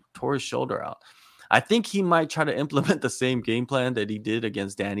tore his shoulder out. I think he might try to implement the same game plan that he did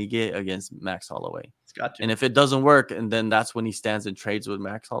against Dan Ige against Max Holloway. And if it doesn't work, and then that's when he stands and trades with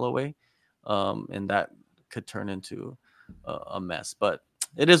Max Holloway. And that could turn into a mess, but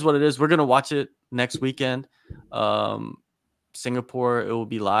it is what it is. We're gonna watch it next weekend. Singapore, it will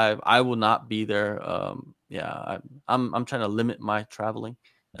be live. I will not be there. I'm trying to limit my traveling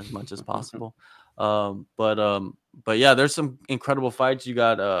as much as possible. But yeah, there's some incredible fights. You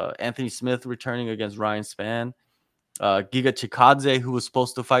got Anthony Smith returning against Ryan Spann. Giga Chikadze, who was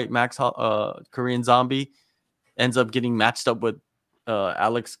supposed to fight Max Korean Zombie, ends up getting matched up with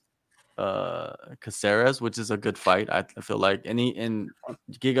Alex Caceres, which is a good fight. I feel like and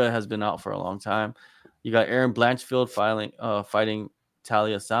Giga has been out for a long time. You got Aaron Blanchfield fighting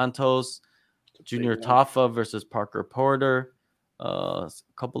Talia Santos, Junior Tafa versus Parker Porter, a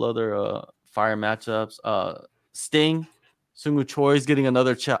couple other fire matchups. Sting, Sungu Choi is getting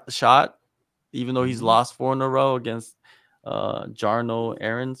another shot, even though he's lost 4 in a row against Jarno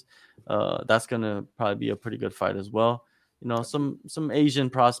Aarons. That's gonna probably be a pretty good fight as well. You know, some Asian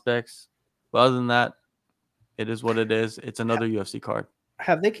prospects. But other than that, it is what it is. It's another UFC card.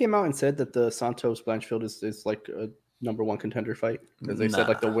 Have they came out and said that the Santos Blanchfield is like a number 1 contender fight? Because they said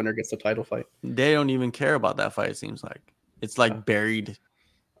like the winner gets the title fight. They don't even care about that fight, it seems like. It's like buried.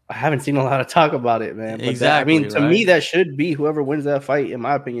 I haven't seen a lot of talk about it, man. But exactly. To me, that should be whoever wins that fight, in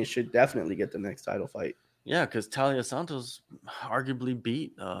my opinion, should definitely get the next title fight. Yeah, because Talia Santos arguably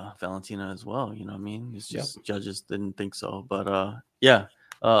beat Valentina as well. You know what I mean? It's just judges didn't think so. But yeah.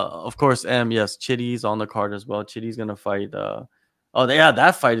 Of course, yes, Chitty's on the card as well. Chitty's gonna fight.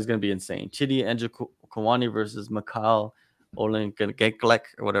 That fight is gonna be insane. Chitty Njokuani versus Mikhail Olengeklek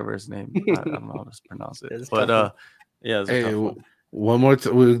or whatever his name. I don't know how to pronounce it. But yeah. Hey, one more.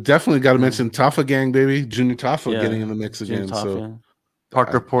 We definitely got to mention Tafa Gang, baby. Junior Tafa getting in the mix again.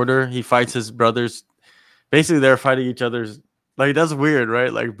 Parker Porter, he fights his brothers. Basically, they're fighting each other's. Like, that's weird,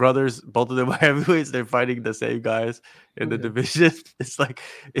 right? Like, brothers, both of them are heavyweights. They're fighting the same guys in the division. It's like,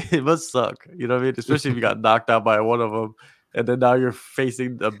 it must suck. You know what I mean? Especially if you got knocked out by one of them. And then now you're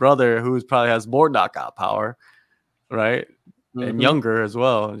facing the brother who probably has more knockout power, right? And younger as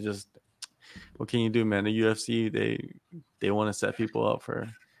well. Just, what can you do, man? The UFC, they want to set people up for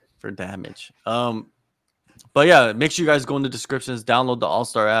damage. But yeah, make sure you guys go in the descriptions, download the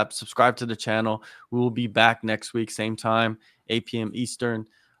All-Star app, subscribe to the channel. We will be back next week, same time, 8 p.m. Eastern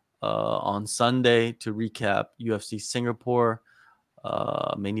on Sunday to recap UFC Singapore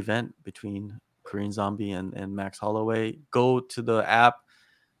main event between Korean Zombie and Max Holloway. Go to the app,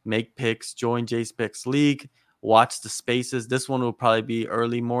 make picks, join Jay's Picks League, watch the spaces. This one will probably be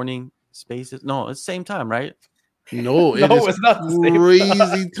early morning spaces. No, it's same time, right? No, it No, is it's not the same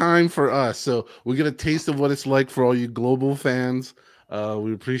crazy time for us. So we get a taste of what it's like for all you global fans. We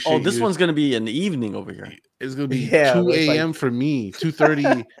Oh, appreciate this you. one's gonna be in the evening over here. It's gonna be Yeah, 2 it's like a.m. for me,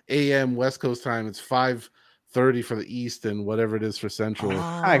 2:30 a.m. West Coast time. It's 5:30 for the East and whatever it is for Central.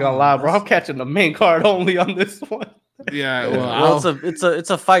 I ain't gonna lie, bro. I'm catching the main card only on this one. Yeah, Well, it's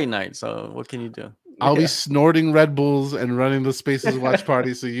a fight night, so what can you do? I'll be Yeah. snorting Red Bulls and running the Spaces watch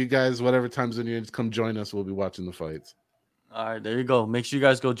party. So you guys, whatever times in you just come join us. We'll be watching the fights. All right, there you go. Make sure you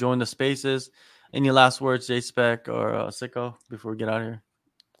guys go join the spaces. Any last words, J Spec or Sicko, before we get out of here?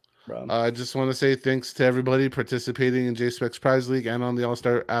 Bro. I just want to say thanks to everybody participating in JSpec's Prize League and on the All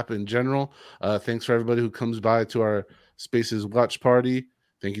Star app in general. Thanks for everybody who comes by to our Spaces watch party.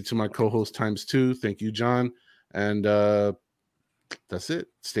 Thank you to my co-host ×2. Thank you, John. And that's it.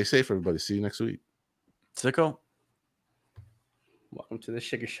 Stay safe, everybody. See you next week. Sicko. Welcome to the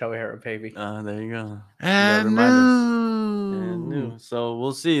Sugar Show era, baby. There you go. And new. So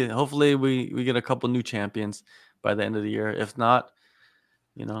we'll see. Hopefully we get a couple new champions by the end of the year. If not,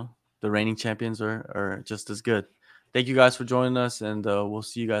 the reigning champions are just as good. Thank you guys for joining us, and we'll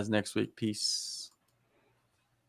see you guys next week. Peace.